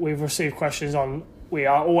now. We've received questions on. We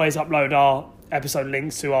always upload our episode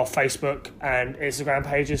links to our Facebook and Instagram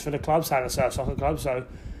pages for the club, Sand and Surf Soccer Club. So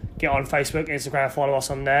get on Facebook, Instagram, follow us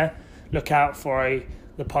on there. Look out for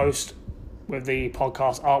the post with the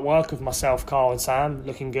podcast artwork of myself, Carl, and Sam,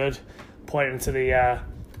 looking good, pointing to the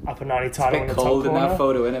upper 90 title in It's a the bit top cold in corner. that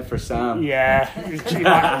photo, innit, for Sam?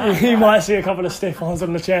 Yeah, you might see a couple of stiff ones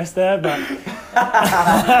on the chest there, but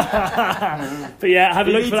but yeah, have a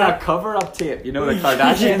He look needs for that. that cover-up tape, the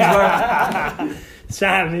Kardashians were.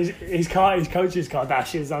 Sam, he's coaches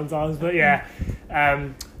Kardashian sometimes, but yeah,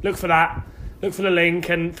 look for that. Look for the link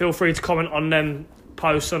and feel free to comment on them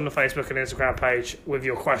posts on the Facebook and Instagram page with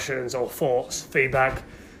your questions or thoughts, feedback,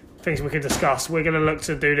 things we can discuss. We're going to look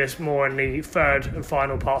to do this more in the third and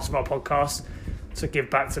final parts of our podcast to give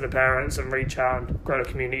back to the parents and reach out and grow the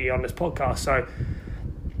community on this podcast. So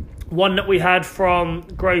one that we had from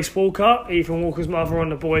Grace Walker, Ethan Walker's mother on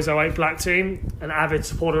the Boys 08 Black team, an avid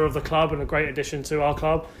supporter of the club and a great addition to our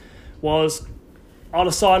club, was, are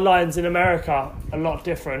the sidelines in America a lot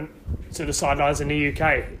different to the sidelines in the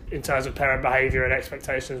UK in terms of parent behaviour and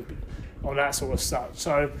expectations on that sort of stuff?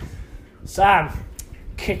 So, Sam,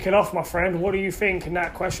 kick it off, my friend. What do you think in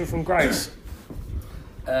that question from Grace?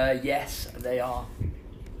 Yes, they are.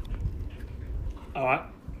 All right.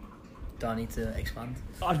 Do I need to expand?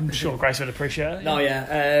 I'm sure Grace would appreciate it. No,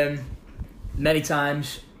 yeah. Many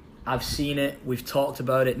times I've seen it. We've talked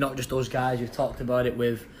about it. Not just us guys. We've talked about it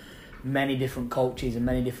with many different coaches and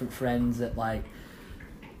many different friends. That like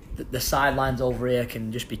the sidelines over here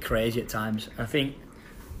can just be crazy at times. I think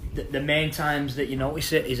the main times that you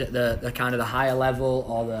notice it is at the kind of the higher level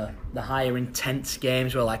or the higher intense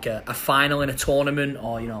games, where like a final in a tournament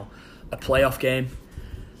or a playoff game.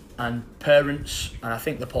 And parents, and I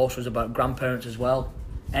think the post was about grandparents as well,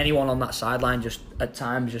 anyone on that sideline just at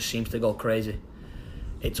times just seems to go crazy.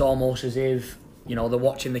 It's almost as if they're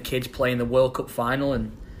watching the kids playing the World Cup final,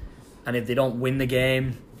 and if they don't win the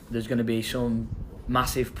game, there's going to be some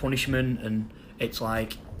massive punishment, and it's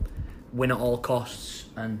like win at all costs.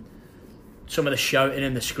 And some of the shouting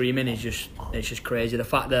and the screaming is just crazy. The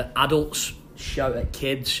fact that adults shout at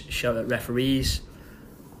kids, shout at referees,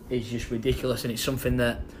 is just ridiculous. And it's something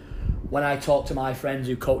that when I talk to my friends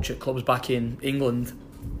who coach at clubs back in England,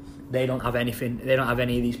 they don't have anything. They don't have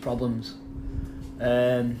any of these problems.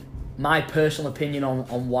 My personal opinion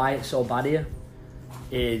on why it's so bad here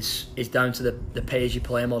is down to the pay to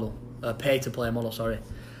play model. Sorry.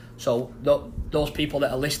 So those people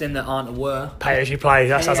that are listening that aren't aware, Pay as you play.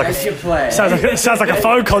 That sounds like Sounds like a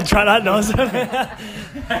phone contract. That does.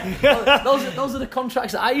 those are the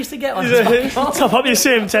contracts that I used to get on. Top up your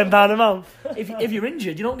sim, £10 a month. If you're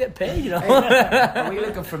injured, you don't get paid. Are we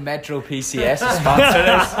looking for Metro PCS to sponsor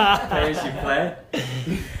this? Pay as you play.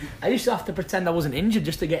 I used to have to pretend I wasn't injured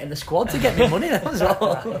just to get in the squad to get me money. That was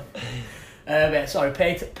all. Sorry,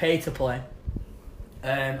 pay to play.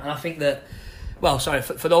 And I think that, well, sorry,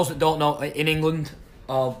 for those that don't know, in England,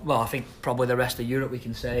 I think probably the rest of Europe, we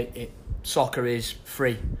can say soccer is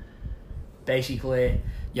free. Basically,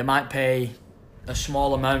 you might pay a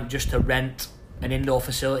small amount just to rent an indoor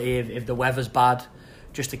facility if the weather's bad,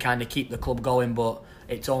 just to kind of keep the club going, but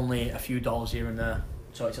it's only a few dollars here and there.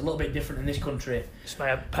 So it's a little bit different in this country. Just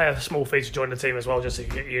pay a small fee to join the team as well, just to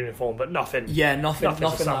get your uniform, but nothing. Yeah, nothing like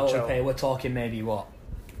what we substantial. pay. We're talking maybe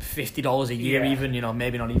 $50 a year, Yeah. even,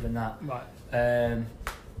 maybe not even that. Right.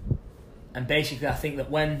 And basically, I think that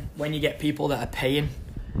when you get people that are paying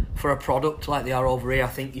for a product like they are over here, I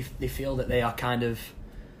think they feel that they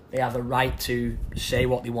have a right to say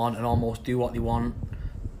what they want and almost do what they want.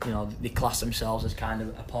 They class themselves as kind of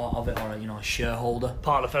a part of it, or a shareholder,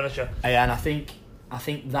 Part of the furniture. and I think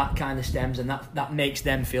that kind of stems, and that makes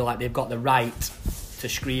them feel like they've got the right to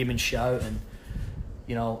scream and shout and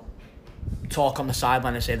talk on the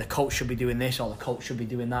sideline and say the coach should be doing this or the coach should be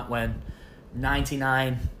doing that, when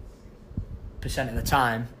 99% of the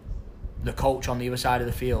time the coach on the other side of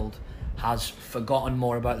the field has forgotten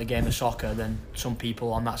more about the game of soccer than some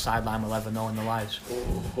people on that sideline will ever know in their lives.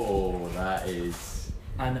 Oh, that is...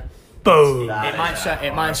 And Boom.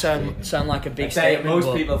 It might sound like a big I'd say statement. most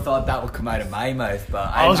but people thought that would come out of my mouth, but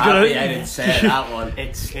I I'm was gonna- happy I didn't say that one.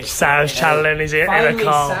 It's Sam's channeling his inner Finally,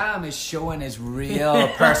 Carl. Sam is showing his real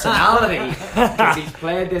personality because he's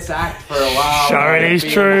played this act for a while. Showing now, his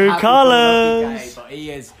being true a happy-go-lucky colours. guy, but he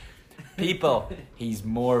is, people, he's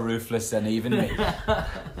more ruthless than even me.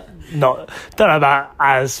 Don't know about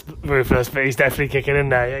as ruthless, but he's definitely kicking in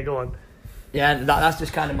there. Yeah, go on. Yeah, that's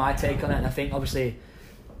just kind of my take on it. And I think obviously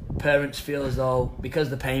parents feel as though because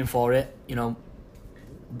they're paying for it, you know,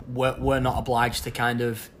 we're not obliged to kind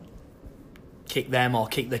of kick them or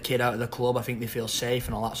kick the kid out of the club. I think they feel safe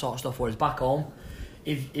and all that sort of stuff. Whereas back home,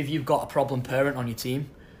 if you've got a problem parent on your team,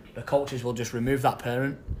 the coaches will just remove that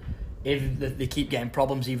parent. If they keep getting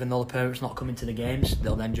problems, even though the parent's not coming to the games,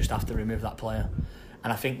 they'll then just have to remove that player.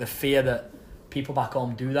 And I think the fear that people back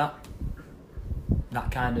home do that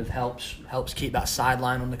kind of helps keep that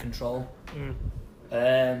sideline under control.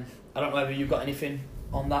 I don't know whether you've got anything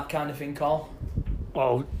on that kind of thing, Carl.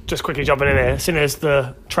 Well, just quickly jumping in here. Seeing as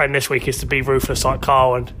the trend this week is to be ruthless like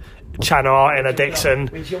Carl and channel our inner Dixon.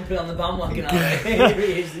 We're jumping on the bandwagon, aren't we? Here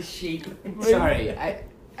he is, the sheep. Sorry,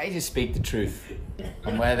 I just speak the truth.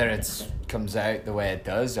 And whether it comes out the way it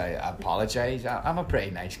does, I apologise. I'm a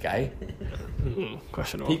pretty nice guy.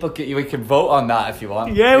 Questionable. We can vote on that if you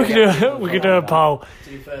want. Yeah, we can do a poll. To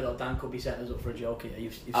be fair though, Dan could be setting us up for a joke here.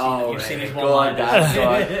 You've seen his go on, Dan, go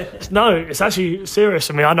on. No, it's actually serious.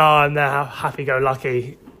 I mean, I know I'm the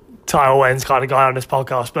happy-go-lucky, tie-all-ends kind of guy on this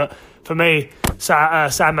podcast, but for me,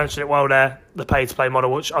 Sam mentioned it well there, the pay-to-play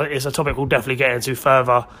model, which is a topic we'll definitely get into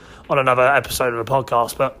further on another episode of the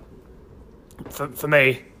podcast. But for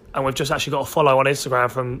me, and we've just actually got a follow on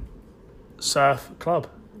Instagram from Surf Club,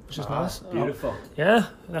 which is nice. Beautiful. Yeah,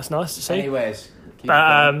 that's nice to see. Anyways,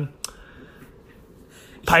 But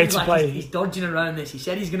pay to play. He's dodging around this. He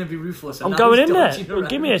said he's going to be ruthless. And I'm now going he's in there. dodging Well, around.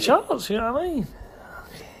 give me a chance. You know what I mean?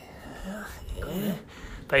 Yeah.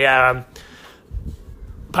 But yeah,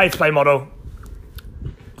 pay to play model.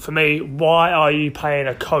 For me, why are you paying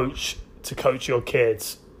a coach to coach your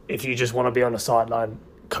kids if you just want to be on the sideline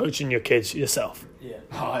coaching your kids yourself? Yeah.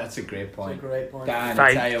 oh, that's a great point. That's a great point. Dan,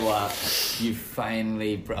 Thank- I tell you what, you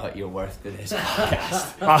finally brought your worth to this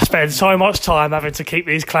podcast. I spend so much time having to keep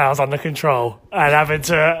these clowns under control and having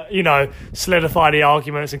to, solidify the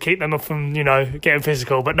arguments and keep them from, getting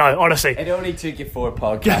physical. But no, honestly, It only took you 4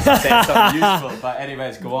 podcasts to say something useful, but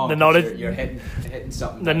anyways, go on. The knowledge- You're hitting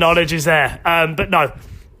something. the knowledge is there. But no,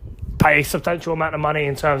 pay a substantial amount of money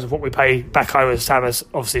in terms of what we pay back home, as Sam has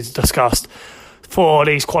obviously discussed, for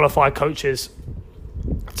these qualified coaches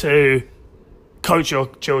to coach your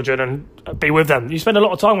children and be with them. You spend a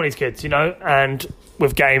lot of time with these kids, and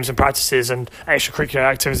with games and practices and extracurricular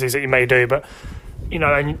activities that you may do, but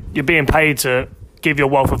and you're being paid to give your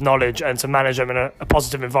wealth of knowledge and to manage them in a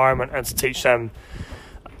positive environment and to teach them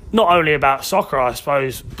not only about soccer, I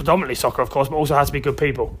suppose, predominantly soccer, of course, but also how to be good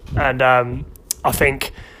people. And I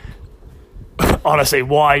think, honestly,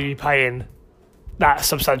 why are you paying that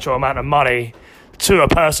substantial amount of money to a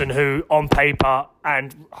person who, on paper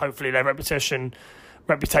and hopefully their reputation,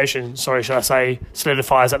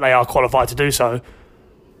 solidifies that they are qualified to do so,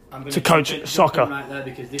 I'm gonna to coach jump in soccer? right there,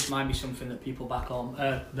 because this might be something that people back home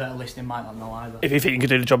that are listening might not know either. If you think you can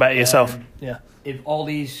do the job better yourself. Yeah. If all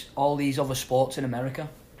these other sports in America,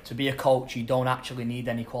 to be a coach, you don't actually need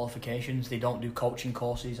any qualifications. They don't do coaching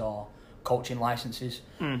courses or coaching licenses.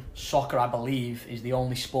 Soccer, I believe, is the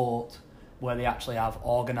only sport where they actually have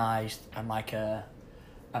organised and like a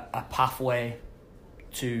pathway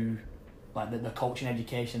to like the coaching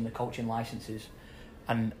education, the coaching licenses.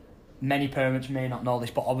 And many parents may not know this,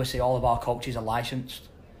 but obviously all of our coaches are licensed.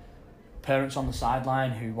 Parents on the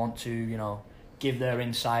sideline who want to, give their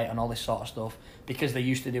insight and all this sort of stuff, because they're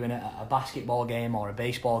used to doing it at a basketball game or a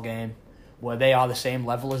baseball game, where they are the same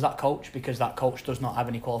level as that coach, because that coach does not have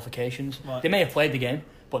any qualifications. Right. They may have played the game,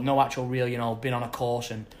 but no actual real, been on a course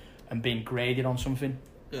and being graded on something.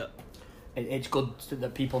 Yeah. It's good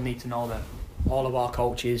that people need to know that all of our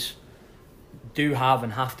coaches do have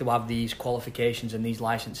and have to have these qualifications and these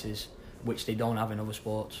licenses, which they don't have in other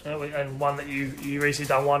sports. And one that you recently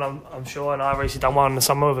done one, I'm sure, and I recently done one in the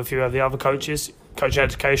summer with a few of the other coaches. Coaching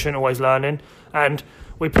education, always learning. And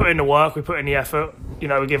we put in the work, we put in the effort,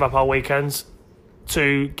 we give up our weekends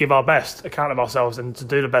to give our best account of ourselves and to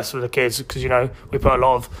do the best for the kids, because, we put a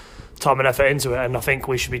lot of time and effort into it, and I think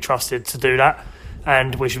we should be trusted to do that,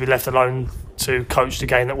 and we should be left alone to coach the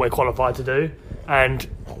game that we're qualified to do. And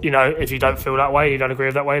if you don't feel that way, you don't agree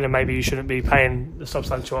with that way, then maybe you shouldn't be paying the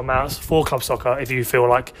substantial amounts for club soccer if you feel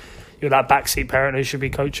like you're that backseat parent who should be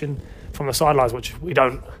coaching from the sidelines, which we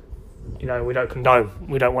don't. we don't condone.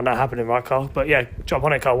 We don't want that happening, right, Carl? But yeah, jump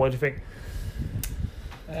on it, Carl. What do you think?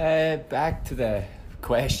 Back to the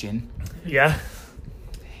question. Yeah.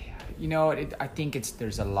 I think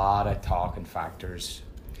there's a lot of talking factors,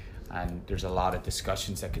 and there's a lot of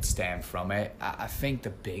discussions that could stem from it. I think the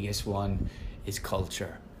biggest one is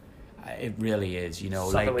culture. It really is,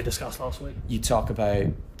 Something we discussed last week. You talk about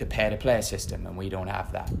the pay-to-play system, and we don't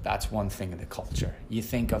have that. That's one thing in the culture. You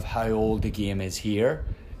think of how old the game is here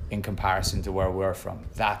in comparison to where we're from.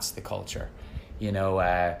 That's the culture.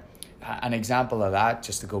 An example of that,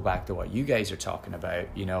 just to go back to what you guys are talking about,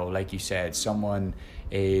 like you said, someone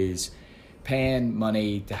is paying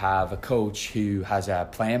money to have a coach who has a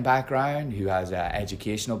playing background, who has an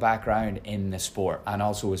educational background in the sport, and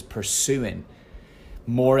also is pursuing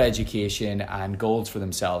more education and goals for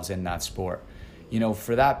themselves in that sport.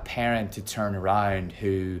 For that parent to turn around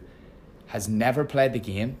who has never played the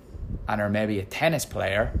game and are maybe a tennis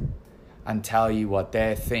player and tell you what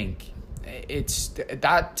they think,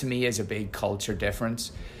 that to me is a big culture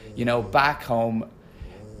difference. Back home,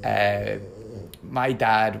 my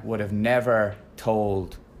dad would have never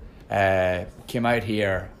came out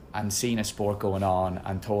here and seen a sport going on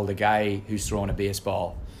and told a guy who's throwing a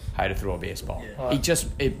baseball how to throw a baseball. Yeah.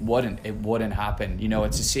 It wouldn't happen.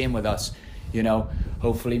 It's the same with us.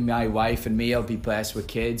 Hopefully my wife and me will be blessed with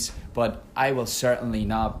kids, but I will certainly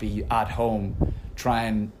not be at home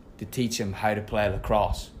trying to teach him how to play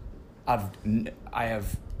lacrosse. I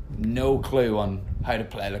have no clue on how to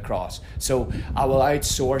play lacrosse. So I will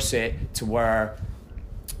outsource it to where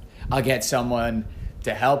I'll get someone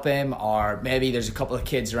to help him, or maybe there's a couple of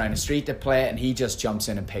kids around the street that play it and he just jumps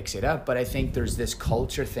in and picks it up. But I think there's this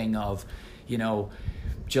culture thing of,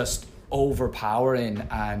 just overpowering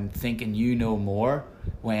and thinking more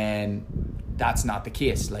when that's not the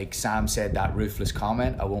case. Like Sam said, that ruthless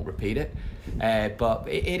comment, I won't repeat it. But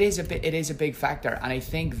it is a big factor. And I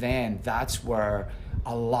think then that's where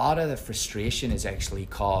a lot of the frustration is actually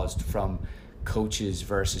caused from coaches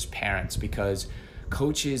versus parents, because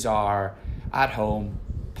coaches are at home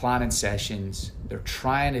planning sessions, they're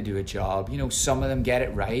trying to do a job. Some of them get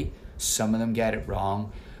it right, some of them get it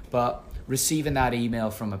wrong, but receiving that email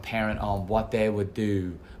from a parent on what they would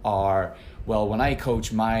do, or, well, when I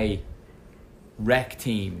coach my rec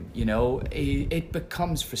team, it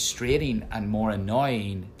becomes frustrating and more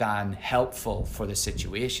annoying than helpful for the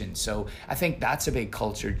situation. So I think that's a big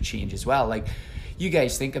culture change as well. Like, you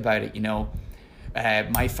guys think about it,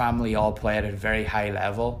 my family all played at a very high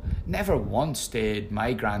level. Never once did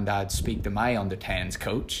my granddad speak to my under-10s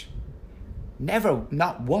coach. Never,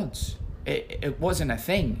 not once. It wasn't a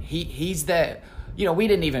thing. He's the, we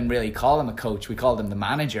didn't even really call him a coach. We called him the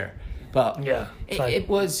manager. But yeah, it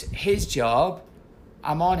was his job.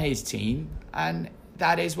 I'm on his team, and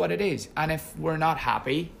that is what it is. And if we're not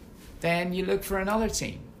happy, then you look for another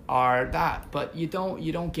team or that. But you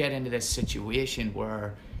don't get into this situation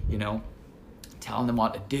where, telling them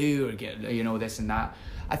what to do or get, this and that.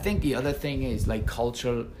 I think the other thing is like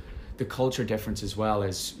the culture difference as well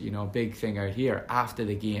is, a big thing out here after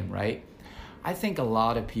the game, right? I think a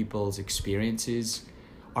lot of people's experiences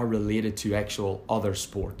are related to actual other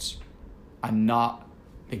sports and not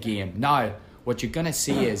the game. Now, what you're going to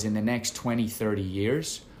see is in the next 20, 30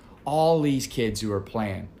 years, all these kids who are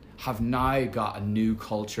playing have now got a new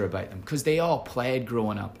culture about them, because they all played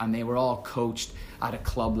growing up and they were all coached at a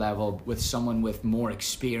club level with someone with more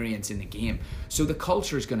experience in the game. So the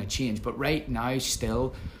culture is going to change. But right now,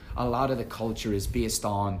 still, a lot of the culture is based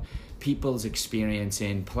on people's experience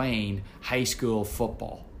in playing high school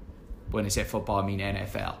football. When I say football, I mean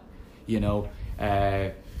NFL.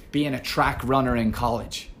 Being a track runner in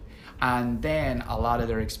college. And then a lot of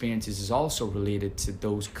their experiences is also related to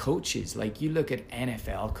those coaches. Like, you look at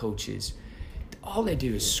NFL coaches, all they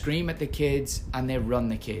do is scream at the kids and they run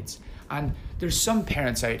the kids. And there's some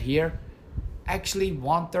parents out here actually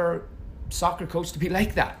want their soccer coach to be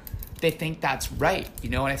like that. They think that's right,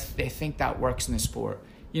 and they think that works in the sport.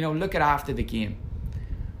 Look at after the game.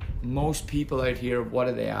 Most people out here, what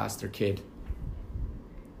do they ask their kid?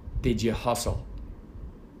 Did you hustle?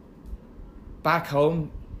 Back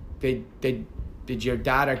home, did your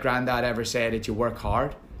dad or granddad ever say, did you work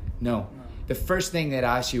hard? No. The first thing they'd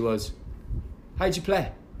ask you was, how'd you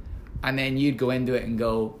play? And then you'd go into it and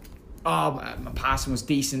go, oh, my passing was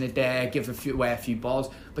decent today, give away a few balls.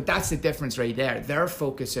 But that's the difference right there. They're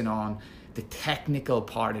focusing on the technical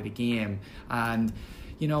part of the game. And,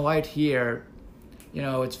 out here,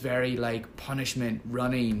 it's very like punishment,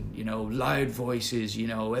 running, loud voices,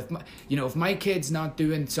 if my kid's not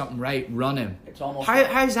doing something right, run him. It's almost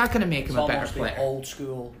how's that going to make him a better player? It's almost old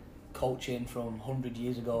school coaching from 100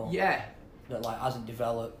 years ago. Yeah. That hasn't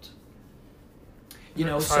developed You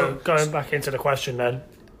know, So going back into the question then,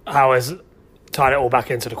 tying it all back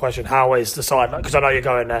into the question, how is the sideline, because I know you're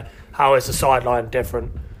going there, how is the sideline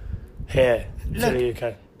different here to the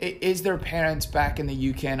UK? Is there parents back in the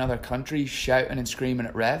UK and other countries shouting and screaming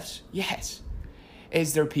at refs? Yes.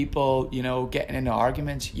 Is there people, you know, getting into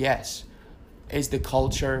arguments? Yes. Is the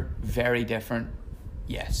culture very different?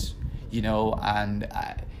 Yes. You know, and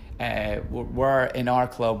we're in our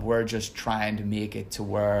club, we're just trying to make it to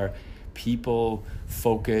where people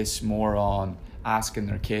focus more on asking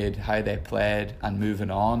their kid how they played and moving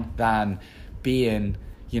on than being,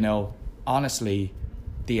 you know, honestly,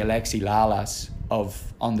 the Alexi Lalas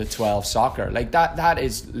of under 12 soccer. Like that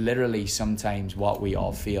is literally sometimes what we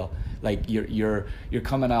all feel. Like you're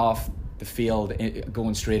coming off the field,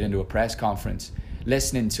 going straight into a press conference,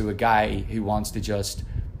 listening to a guy who wants to just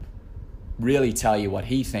really tell you what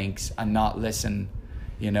he thinks and not listen,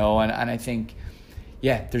 you know. And I think,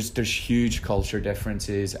 yeah, there's huge culture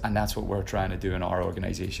differences, and that's what we're trying to do in our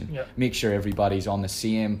organisation. Yeah. Make sure everybody's on the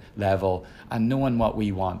same level and knowing what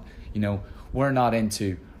we want. You know, we're not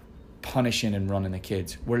into punishing and running the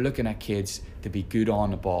kids. We're looking at kids to be good on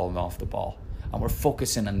the ball and off the ball, and we're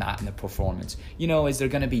focusing on that in the performance. You know, is there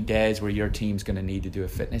going to be days where your team's going to need to do a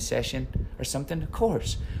fitness session or something? Of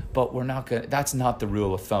course, but we're not going. That's not the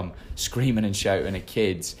rule of thumb. Screaming and shouting at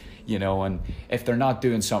kids, you know, and if they're not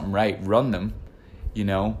doing something right, run them, you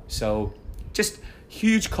know. So just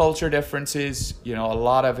huge culture differences. You know, a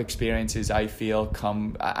lot of experiences I feel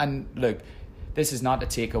come. And look, this is not to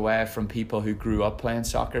take away from people who grew up playing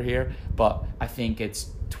soccer here, but I think it's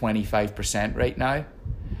 25% right now.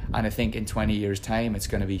 And I think in 20 years' time, it's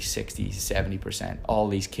going to be 60, 70%. All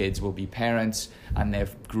these kids will be parents and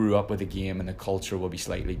they've grew up with the game, and the culture will be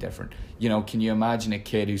slightly different. You know, can you imagine a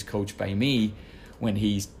kid who's coached by me when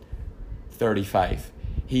he's 35?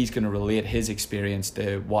 He's going to relate his experience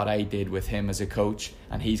to what I did with him as a coach,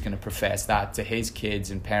 and he's going to profess that to his kids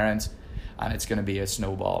and parents, and it's going to be a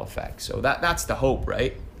snowball effect. So that's the hope,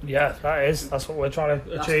 right? Yeah, that's what we're trying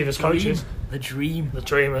to achieve as coaches. The dream,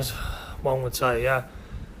 as one would say. Yeah.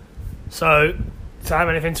 So, Sam,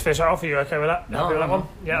 anything to finish off? Are you okay with that? No, happy with that no. one?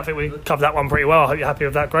 Yeah, I think we covered that one pretty well. I hope you're happy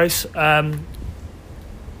with that, Grace.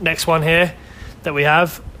 Next one here that we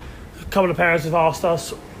have, a couple of parents have asked us,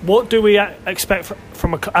 what do we expect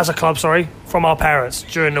as a club, from our parents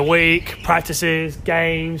during the week, practices,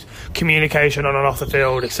 games, communication on and off the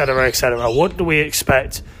field, etc., etc. What do we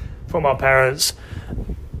expect from our parents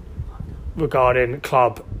regarding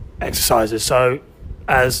club exercises? So,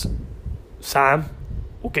 as Sam,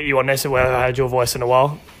 we'll get you on this, and we haven't heard your voice in a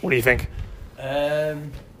while. What do you think?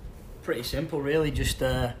 Pretty simple, really. Just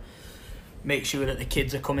make sure that the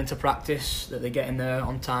kids are coming to practice, that they're getting there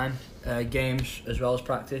on time, games as well as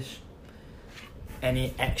practice.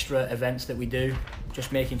 Any extra events that we do,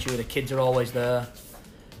 just making sure the kids are always there.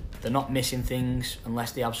 They're not missing things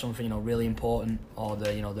unless they have something, you know, really important, or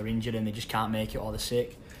they're injured and they just can't make it, or they're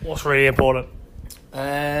sick. What's really important?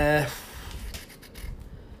 I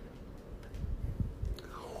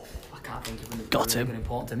can't think of anything Got him. really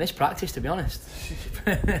important to miss practice, to be honest.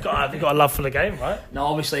 You've got a love for the game, right? No,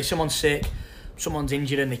 obviously, someone's sick, someone's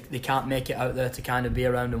injured and they can't make it out there to kind of be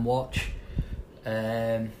around and watch.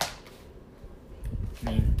 I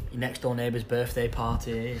mean, your next door neighbour's birthday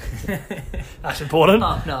party. That's important.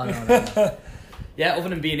 No. Yeah, other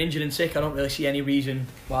than being injured and sick, I don't really see any reason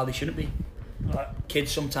why they shouldn't be. Right.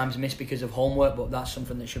 Kids sometimes miss because of homework, but that's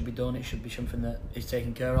something that should be done. It should be something that is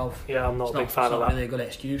taken care of. Yeah, I'm not a big fan of that. It's not really a good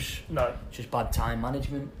excuse. No. It's just bad time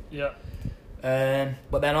management. Yeah.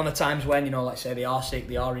 But then on the times when, you know, like say they are sick,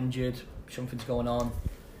 they are injured, something's going on,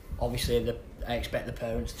 obviously I expect the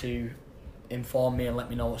parents to inform me and let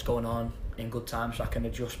me know what's going on in good time, so I can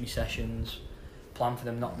adjust my sessions, plan for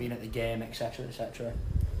them not being at the game, etc, etc.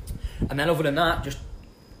 And then other than that, just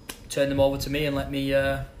turn them over to me and let me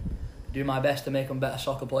do my best to make them better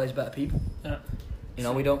soccer players, better people. Yeah. You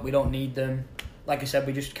know, we don't need them. Like I said,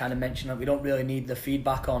 we just kind of mentioned that we don't really need the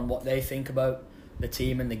feedback on what they think about the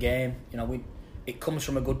team and the game. You know, it comes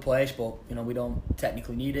from a good place, but you know, we don't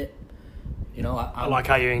technically need it. You know, I like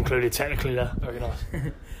how you included technically there. Very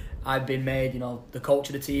nice. I've been made, you know, the coach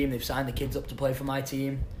of the team. They've signed the kids up to play for my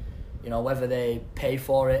team. You know, whether they pay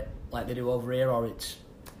for it like they do over here, or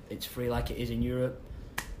it's free like it is in Europe.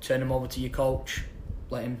 Turn them over to your coach.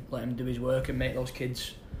 Let him do his work and make those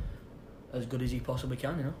kids as good as he possibly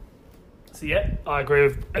can. You know. So yeah, I agree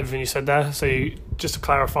with everything you said there. So just to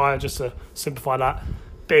clarify, just to simplify that,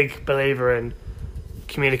 big believer in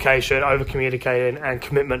communication, over communicating, and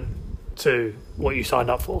commitment to what you signed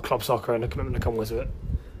up for, club soccer, and the commitment that comes with it.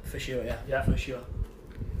 For sure, yeah. Yeah. For sure.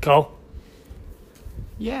 Cole?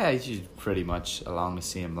 Yeah, it's just pretty much along the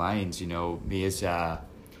same lines. You know, me as a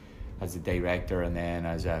director and then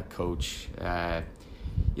as a coach,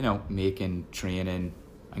 you know, making training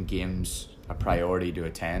and games a priority to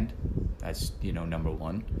attend. That's, you know, number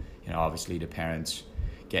one. You know, obviously the parents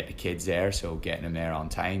get the kids there, so getting them there on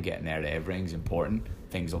time, getting there to everything is important.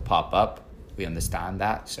 Things will pop up. We understand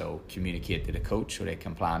that, so communicate to the coach so they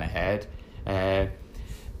can plan ahead.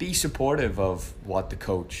 Be supportive of what the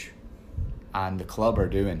coach and the club are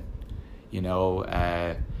doing, you know,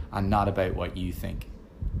 and not about what you think.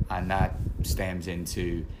 And that stems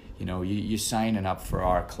into, you know, you're signing up for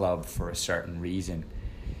our club for a certain reason.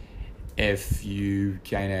 If you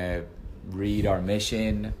kind of read our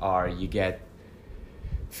mission or you get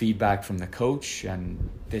feedback from the coach and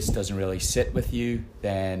this doesn't really sit with you,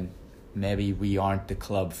 then maybe we aren't the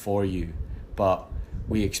club for you. But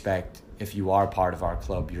we expect if you are part of our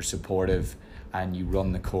club, you're supportive and you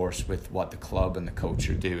run the course with what the club and the coach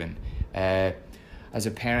are doing. As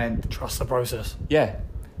a parent, trust the process. Yeah,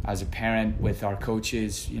 as a parent with our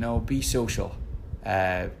coaches, you know, be social.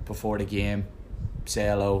 Before the game, say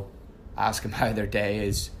hello, ask them how their day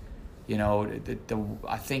is. You know,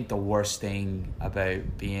 I think the worst thing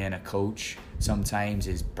about being a coach sometimes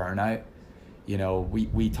is burnout. You know,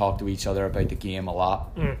 we talk to each other about the game a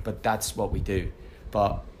lot, but that's what we do.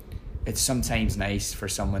 But it's sometimes nice for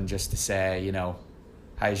someone just to say, you know,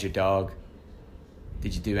 how's your dog?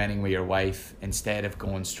 Did you do anything with your wife? Instead of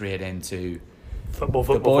going straight into football.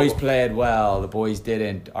 The boys played well, the boys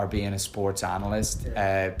didn't, or being a sports analyst.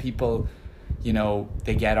 People, you know,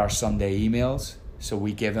 they get our Sunday emails, so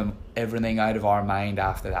we give them everything out of our mind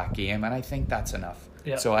after that game, and I think that's enough.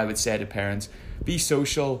 Yeah. So I would say to parents, be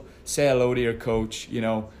social, say hello to your coach, you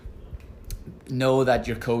know that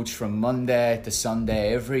your coach from Monday to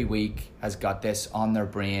Sunday every week has got this on their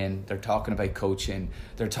brain. They're talking about coaching,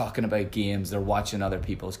 they're talking about games, they're watching other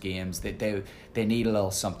people's games. They need a little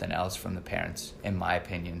something else from the parents, in my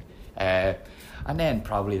opinion. And then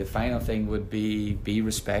probably the final thing would be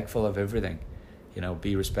respectful of everything. You know,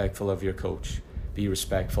 be respectful of your coach, be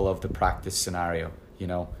respectful of the practice scenario. You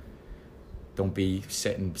know, don't be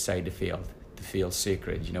sitting beside the field. The field's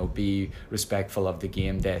sacred. You know, be respectful of the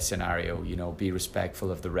game day scenario. You know, be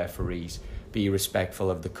respectful of the referees, be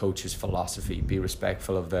respectful of the coach's philosophy, be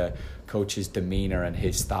respectful of the coach's demeanor and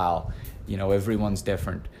his style. You know, everyone's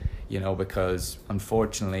different, you know, because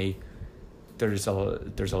unfortunately there's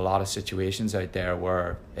a lot of situations out there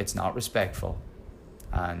where it's not respectful,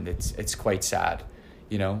 and it's quite sad,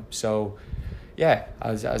 you know. So yeah,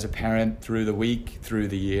 as a parent, through the week, through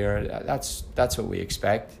the year, that's what we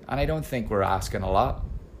expect. And I don't think we're asking a lot.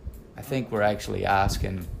 I think we're actually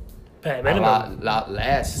asking a lot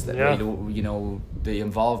less. Yeah. You know, the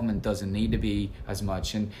involvement doesn't need to be as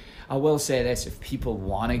much. And I will say this, if people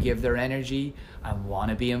want to give their energy and want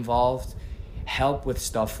to be involved, help with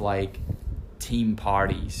stuff like team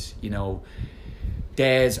parties, you know,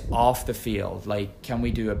 days off the field, like can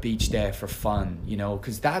we do a beach day for fun, you know,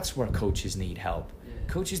 because that's where coaches need help.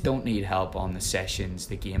 Coaches don't need help on the sessions,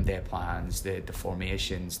 the game day plans, the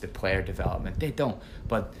formations, the player development. They don't,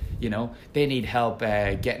 but you know, they need help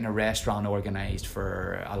getting a restaurant organized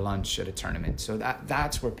for a lunch at a tournament. So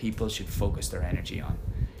that's where people should focus their energy on.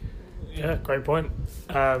 Yeah, great point.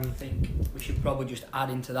 I think we should probably just add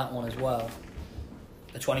into that one as well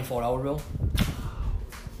the 24-hour rule.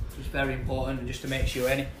 It's very important, and just to make sure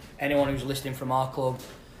anyone who's listening from our club,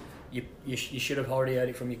 you should have already heard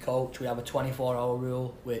it from your coach. We have a 24-hour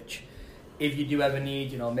rule, which if you do ever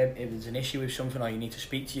need, you know, maybe if there's an issue with something or you need to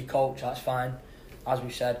speak to your coach, that's fine. As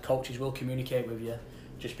we said, coaches will communicate with you.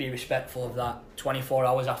 Just be respectful of that 24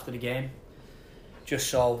 hours after the game, just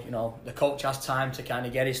so, you know, the coach has time to kind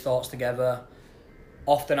of get his thoughts together.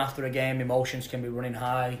 Often after a game, emotions can be running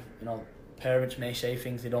high. You know, parents may say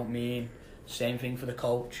things they don't mean. Same thing for the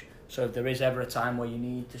coach. So if there is ever a time where you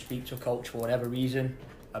need to speak to a coach for whatever reason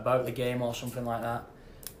about the game or something like that,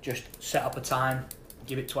 just set up a time,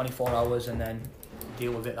 give it 24 hours and then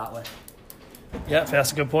deal with it that way. Yeah,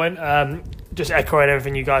 that's a good point. Just echoing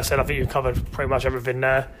everything you guys said, I think you covered pretty much everything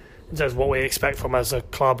there in terms of what we expect from as a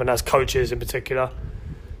club and as coaches in particular.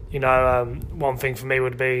 You know, one thing for me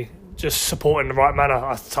would be just supporting the right manner.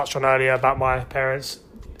 I touched on earlier about my parents,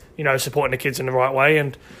 you know, supporting the kids in the right way,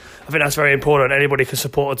 and I think that's very important. Anybody can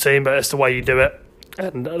support a team, but it's the way you do it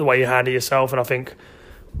and the way you handle yourself. And I think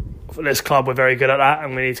for this club, we're very good at that,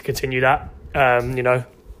 and we need to continue that. You know,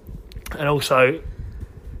 and also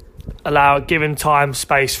giving time,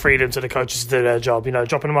 space, freedom to the coaches to do their job. You know,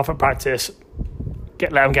 dropping them off at practice,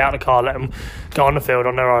 let them get out of the car, let them go on the field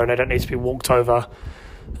on their own. They don't need to be walked over,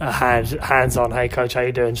 hands on. Hey, coach, how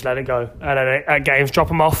you doing? Just let it go. And then at games, drop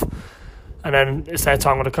them off. and then it's their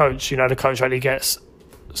time with the coach. You know, the coach only gets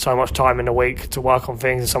so much time in the week to work on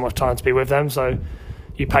things and so much time to be with them. So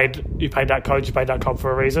you paid that coach, you paid that club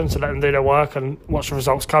for a reason, to let them do their work and watch the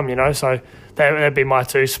results come, you know. So they'd be my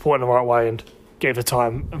two, support in the right way and give the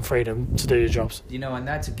time and freedom to do your jobs. You know, and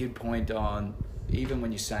that's a good point on, even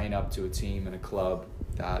when you sign up to a team and a club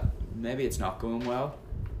that maybe it's not going well,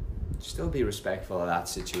 still be respectful of that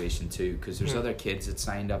situation too, because there's other kids that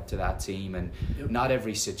signed up to that team, and not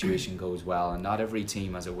every situation goes well, and not every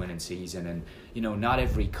team has a winning season, and you know, not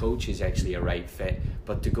every coach is actually a right fit.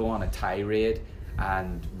 But to go on a tirade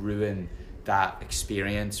and ruin that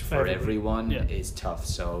experience for everyone is tough.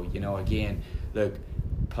 So, you know, again, look,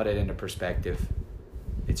 put it into perspective.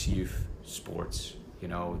 It's youth sports, you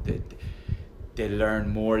know, they learn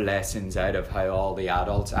more lessons out of how all the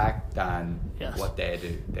adults act than what they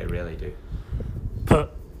do. They really do. Put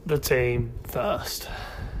the team first.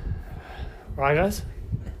 Right, guys?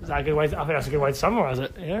 Is that a good way? I think that's a good way to summarise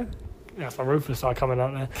it. Yeah. That's my ruthless side coming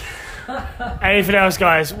out there. Anything else,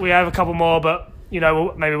 guys? We have a couple more, but you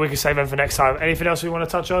know, maybe we can save them for next time. Anything else we want to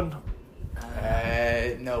touch on?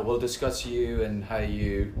 No, we'll discuss you and how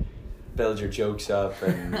you build your jokes up,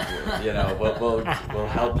 and you know, we'll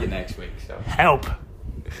help you next week. So help.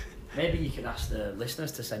 Maybe you can ask the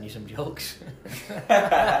listeners to send you some jokes.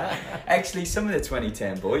 Actually, some of the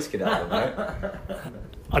 2010 boys could help them out.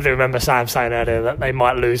 I do remember Sam saying earlier that they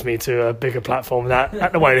might lose me to a bigger platform.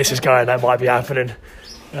 That the way this is going, that might be happening.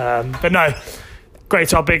 But no, great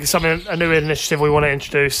topic. Something, a new initiative we want to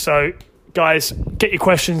introduce. So, guys, get your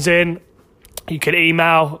questions in. You can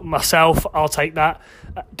email myself. I'll take that.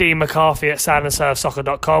 Dean McCarthy at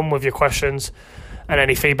sandandsurfsoccer.com with your questions and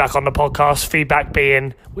any feedback on the podcast. Feedback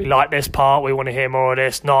being, we like this part, we want to hear more of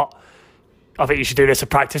this. Not, I think you should do this at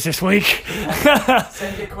practice this week.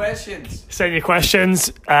 Send your questions. Send your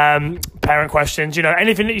questions, parent questions, you know,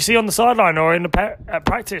 anything that you see on the sideline or in the at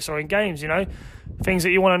practice or in games, you know, things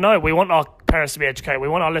that you want to know. We want our parents to be educated. We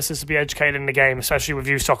want our listeners to be educated in the game, especially with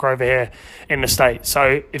youth soccer over here in the States.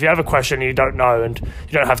 So if you have a question and you don't know and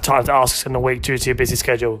you don't have time to ask us in the week due to your busy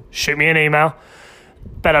schedule, shoot me an email.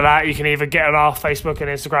 Better that, you can either get on our Facebook and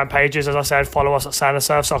Instagram pages. As I said, follow us at Sand and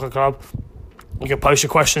Surf Soccer Club. You can post your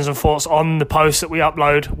questions and thoughts on the posts that we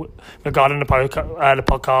upload regarding the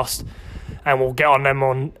podcast, and we'll get on them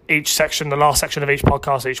on each section, the last section of each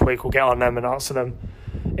podcast each week. We'll get on them and answer them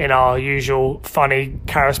in our usual funny,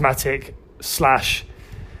 charismatic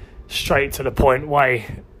 / straight to the point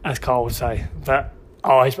way, as Carl would say. But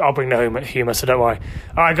I'll bring the humour, so don't worry.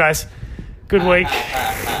 All right, guys. Good week.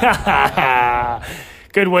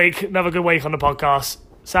 Good week. Another good week on the podcast.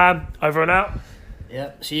 Sam, over and out.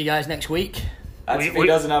 Yep. See you guys next week. That's if he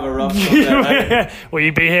doesn't have a rough there, will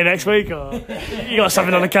you be here next week? Or you got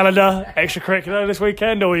something on the calendar, extracurricular this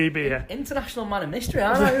weekend, or will you be here? International man of mystery,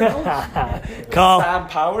 aren't I? Carl. Sam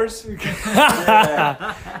Powers.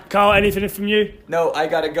 Carl, anything from you? No, I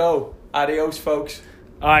gotta go. Adios, folks.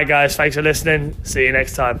 All right, guys. Thanks for listening. See you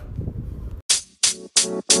next time.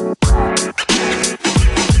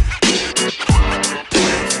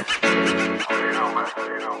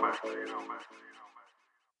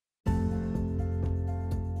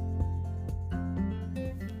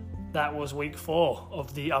 That was week 4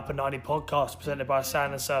 of the Upper 90 podcast presented by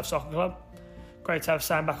Sand and Surf Soccer Club. Great to have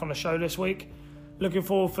Sam back on the show this week. Looking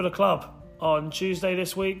forward for the club. On Tuesday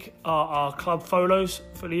this week are our club photos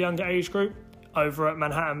for the younger age group over at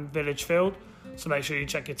Manhattan Village Field. So make sure you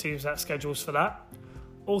check your team's schedules for that.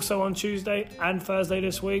 Also on Tuesday and Thursday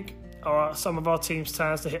this week are some of our team's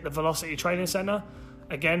plans to hit the Velocity Training Centre.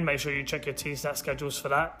 Again, make sure you check your team's schedules for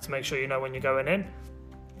that to make sure you know when you're going in.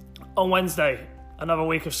 On Wednesday, another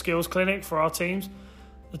week of skills clinic for our teams.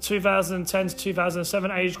 The 2010 to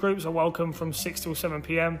 2007 age groups are welcome from 6 till 7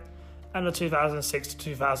 p.m. and the 2006 to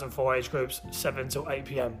 2004 age groups 7 till 8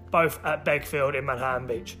 p.m. both at Begfield in Manhattan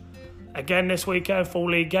Beach. Again this weekend,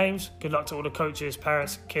 full league games. Good luck to all the coaches,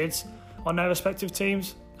 parents, kids on their respective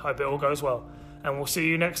teams. Hope it all goes well. And we'll see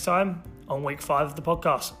you next time on week 5 of the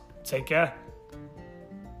podcast. Take care.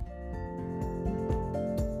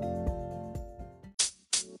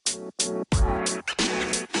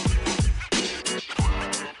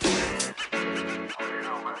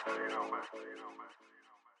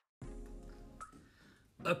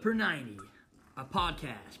 Upper 90, a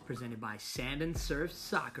podcast presented by Sand and Surf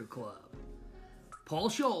Soccer Club. Paul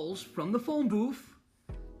Scholes from the phone booth.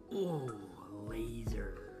 Oh,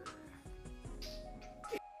 laser.